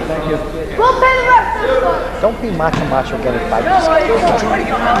you. We'll pay the rest. Don't be macho getting fights.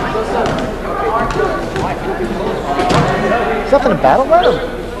 There's nothing to battle. Let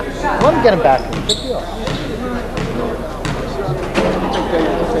him get him back. Good deal.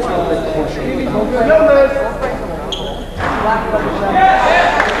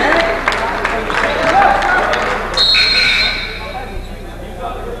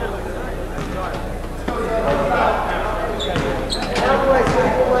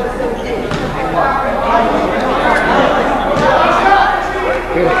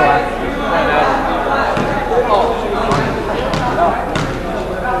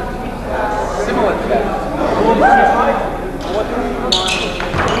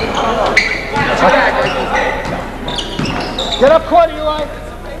 Get up court, Eli.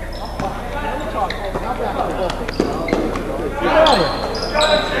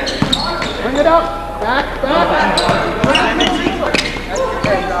 Bring it up. Back.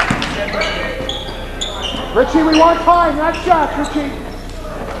 Richie, we want time. Not shots, Richie.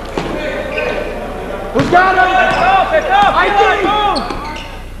 Who's got him? Pick up. Ikey.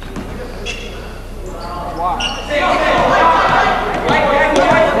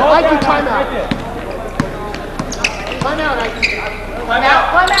 Ikey, timeout. Timeout, Ikey. Timeout.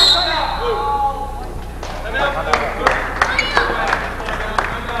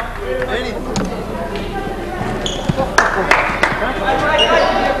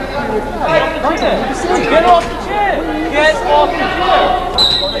 Get off the chair. Get off the chair.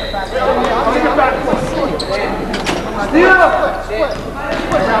 Steal. Split.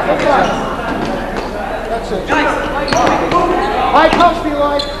 That's it. High post,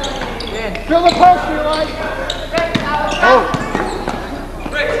 Eli. Fill the post, Eli. Oh.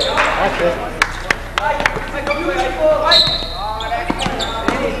 That's it.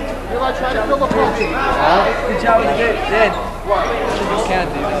 Eli, try to fill the post. Good job with the game. Dan. You can't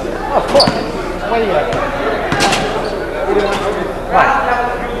do that. Oh, of course. What do you like? Right.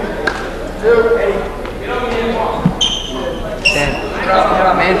 Dan.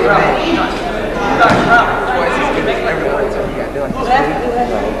 Man for man. Twice as good as everyone. So you gotta do like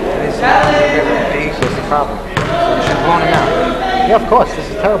this. What's the problem? You should have blown him out. Yeah, of course. This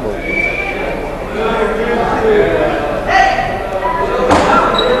is terrible.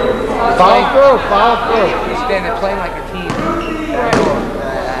 Follow through. Dan, they're playing like a team.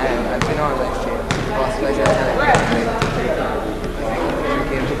 I've been on last year. Lost like that.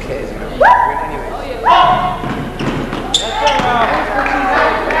 Who cares? Anyway.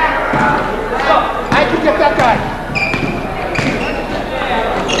 I can get that guy.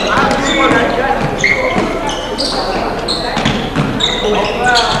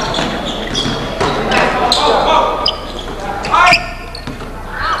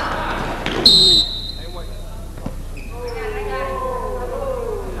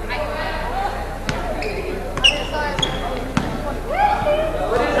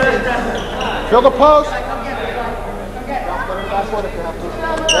 Fill the post.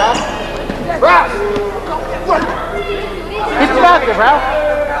 Ralph! Keep it out there, Ralph.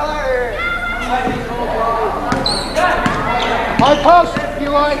 High post,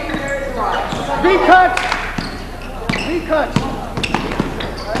 Eli. V-cuts. V-cuts.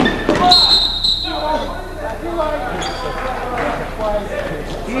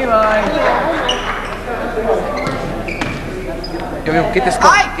 Eli. Yo, get the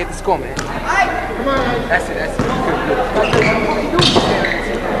score. Get the score, man. Come on. That's it. That's it.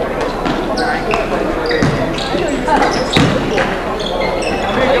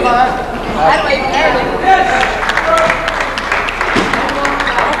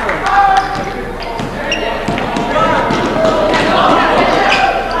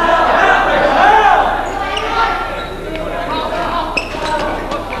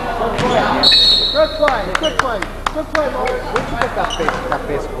 Good play, Lawrence. Where'd you get that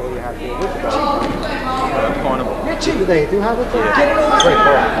baseball you have here? Carnival. Richie, they do have it there. Get it over. Great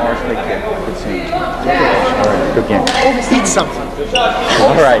ball. Morris, big kid. Good seeing you. All right, good game. Eat something.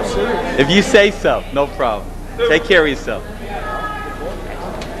 All right. If you say so, no problem. Take care of yourself.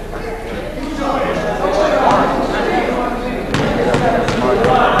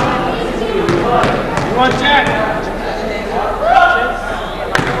 You want Jack?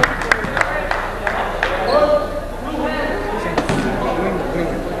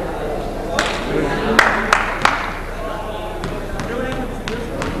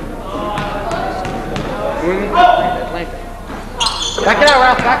 Back it out,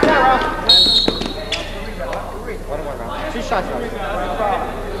 Ralph. Back it out, Ralph. 2 shots, Ralph.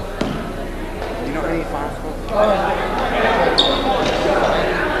 You know any final score?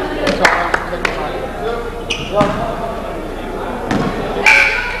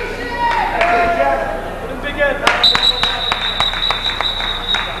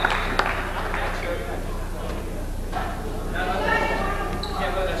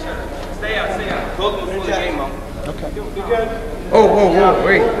 Stay out. Told them before the game, Mom. Okay. Oh, whoa,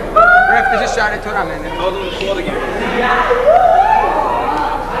 wait. Ref, this is Shaare Torah, man. Told them before the game.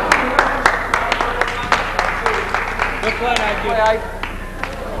 Good play, Ike.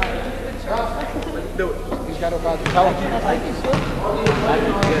 Do it. He's got to about to tell him. I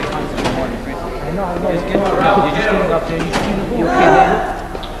know. Just get it up. You're just getting up there. You see the ball.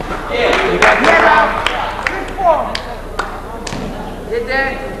 You got to get out. Get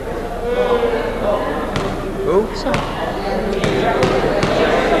that. Who?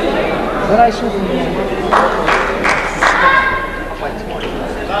 What I saw from you.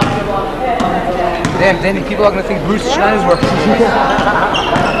 Damn, Danny, people are going to think Bruce Schneider's working.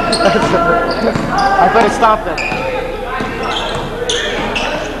 I better stop that.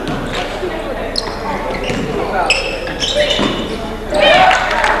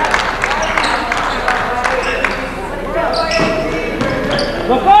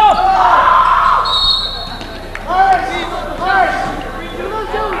 Look up!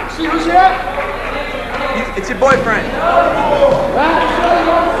 See who's here? It's your boyfriend.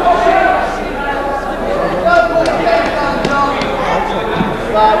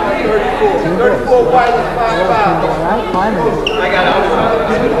 34 wide and 5 out. I got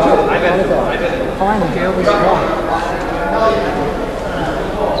it. Fine, Gail was wrong.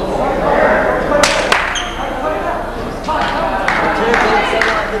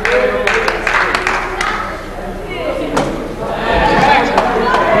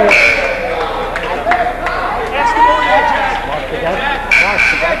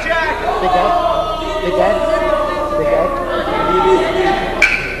 Big Ed.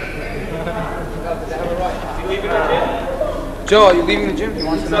 Joe, are you leaving the gym? He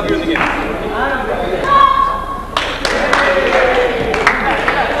wants to know. Here in the game.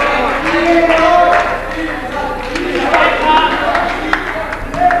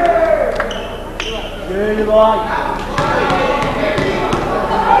 Good boy.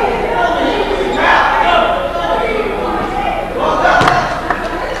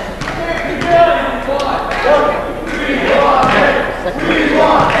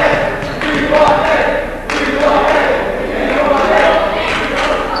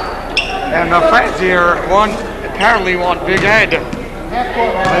 And the fans here apparently want Big Ed.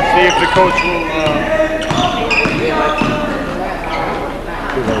 Let's see if the coach will.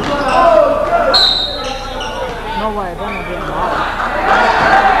 No way, I don't know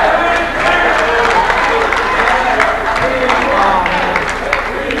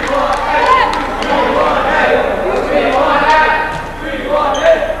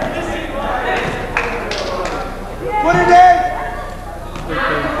Put it in!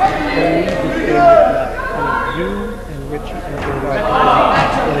 You and Richie and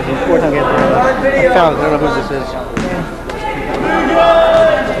it's important to get there. I found it. I don't know who this is.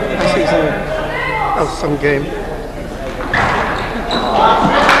 I see some. Oh, some game.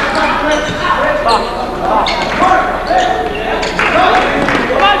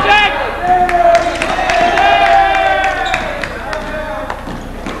 Come on, Jack!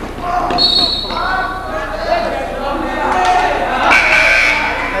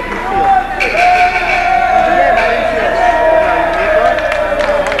 How do you feel?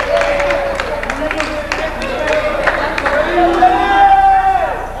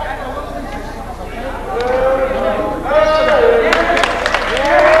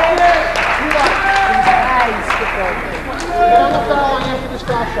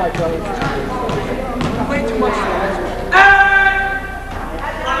 shot, Joey. Way too much.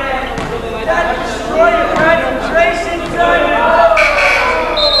 Destroy your concentration, son.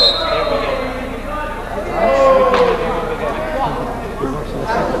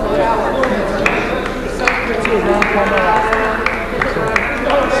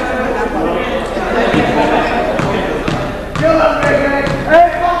 Hey,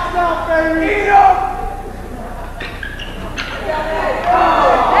 box down, baby! Eat him!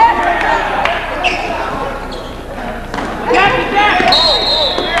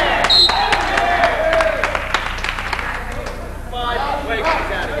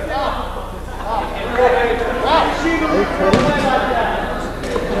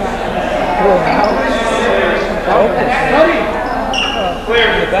 Clear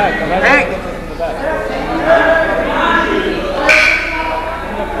in the back. Hank!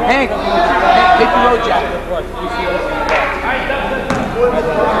 Hank, take the road jacket.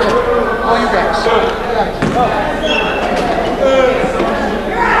 Oh, you guys.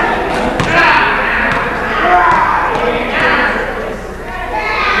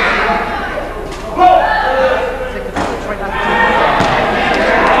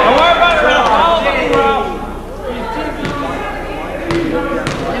 Don't worry about it, Ralph. Follow them, Ralph.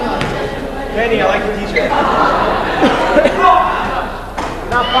 Kenny, I like the t-shirt.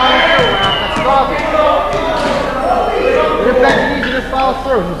 Not following through, Ralph. That's garbage. Your best easy to follow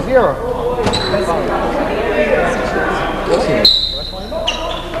through. He's 0. What's he?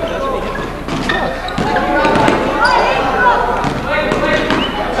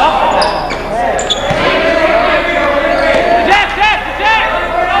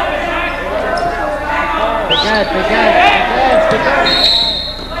 Big head.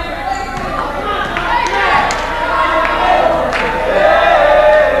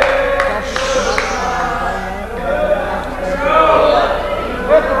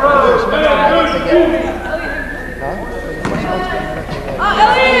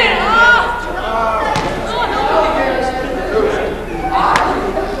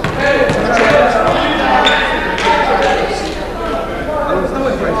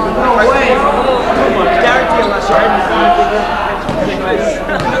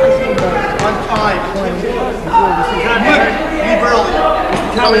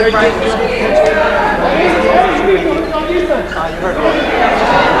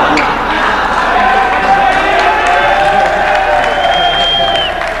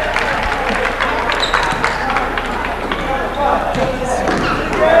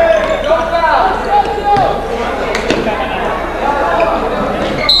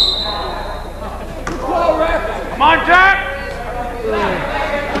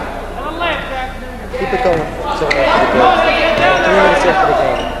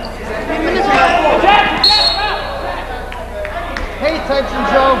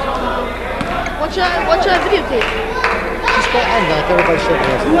 Watch that videotape. Just go end like everybody should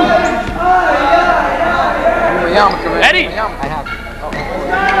have. Eddie! I have.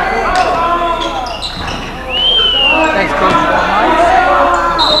 Thanks, Coach.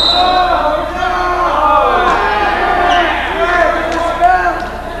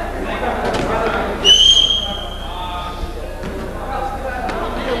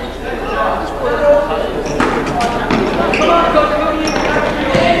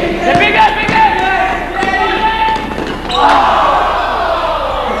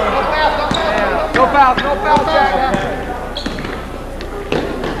 No foul, Jack.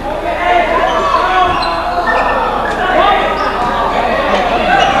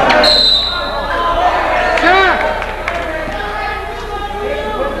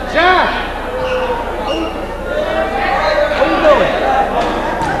 Jack!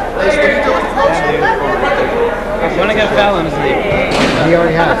 What are you doing? I'm gonna get a foul in his knee. He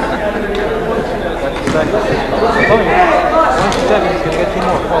already has. That's the second. 1-7, he's gonna get 2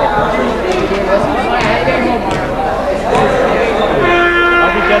 more.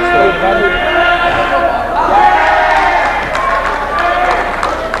 I'll be Jets though.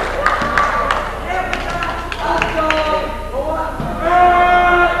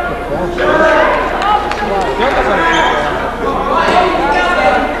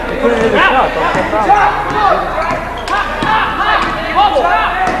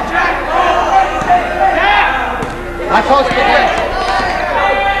 I posted it.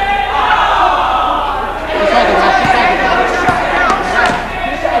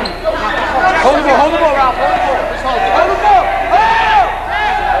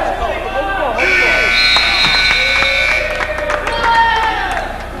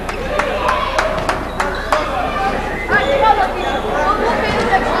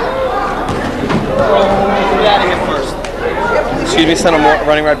 Next time I'm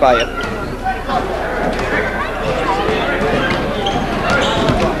running right by you.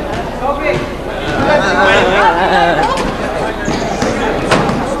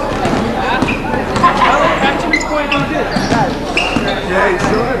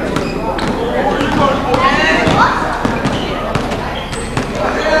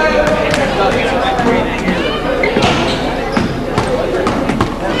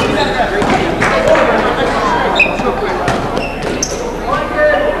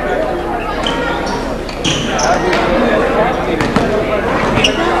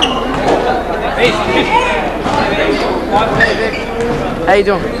 How you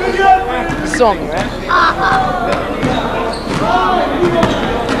doing? You saw me, right?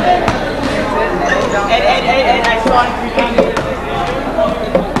 Hey, I saw it.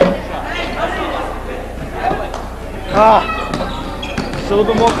 Just a little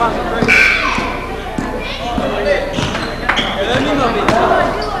bit more concentration.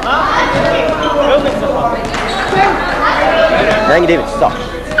 Magen David, stop.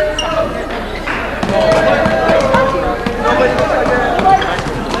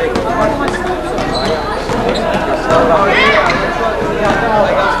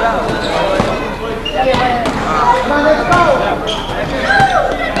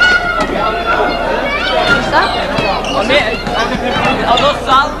 Although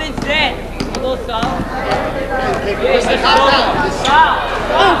Solomon's dead. Although Solomon.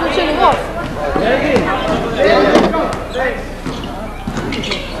 Oh, we're turning off.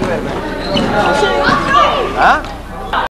 Huh?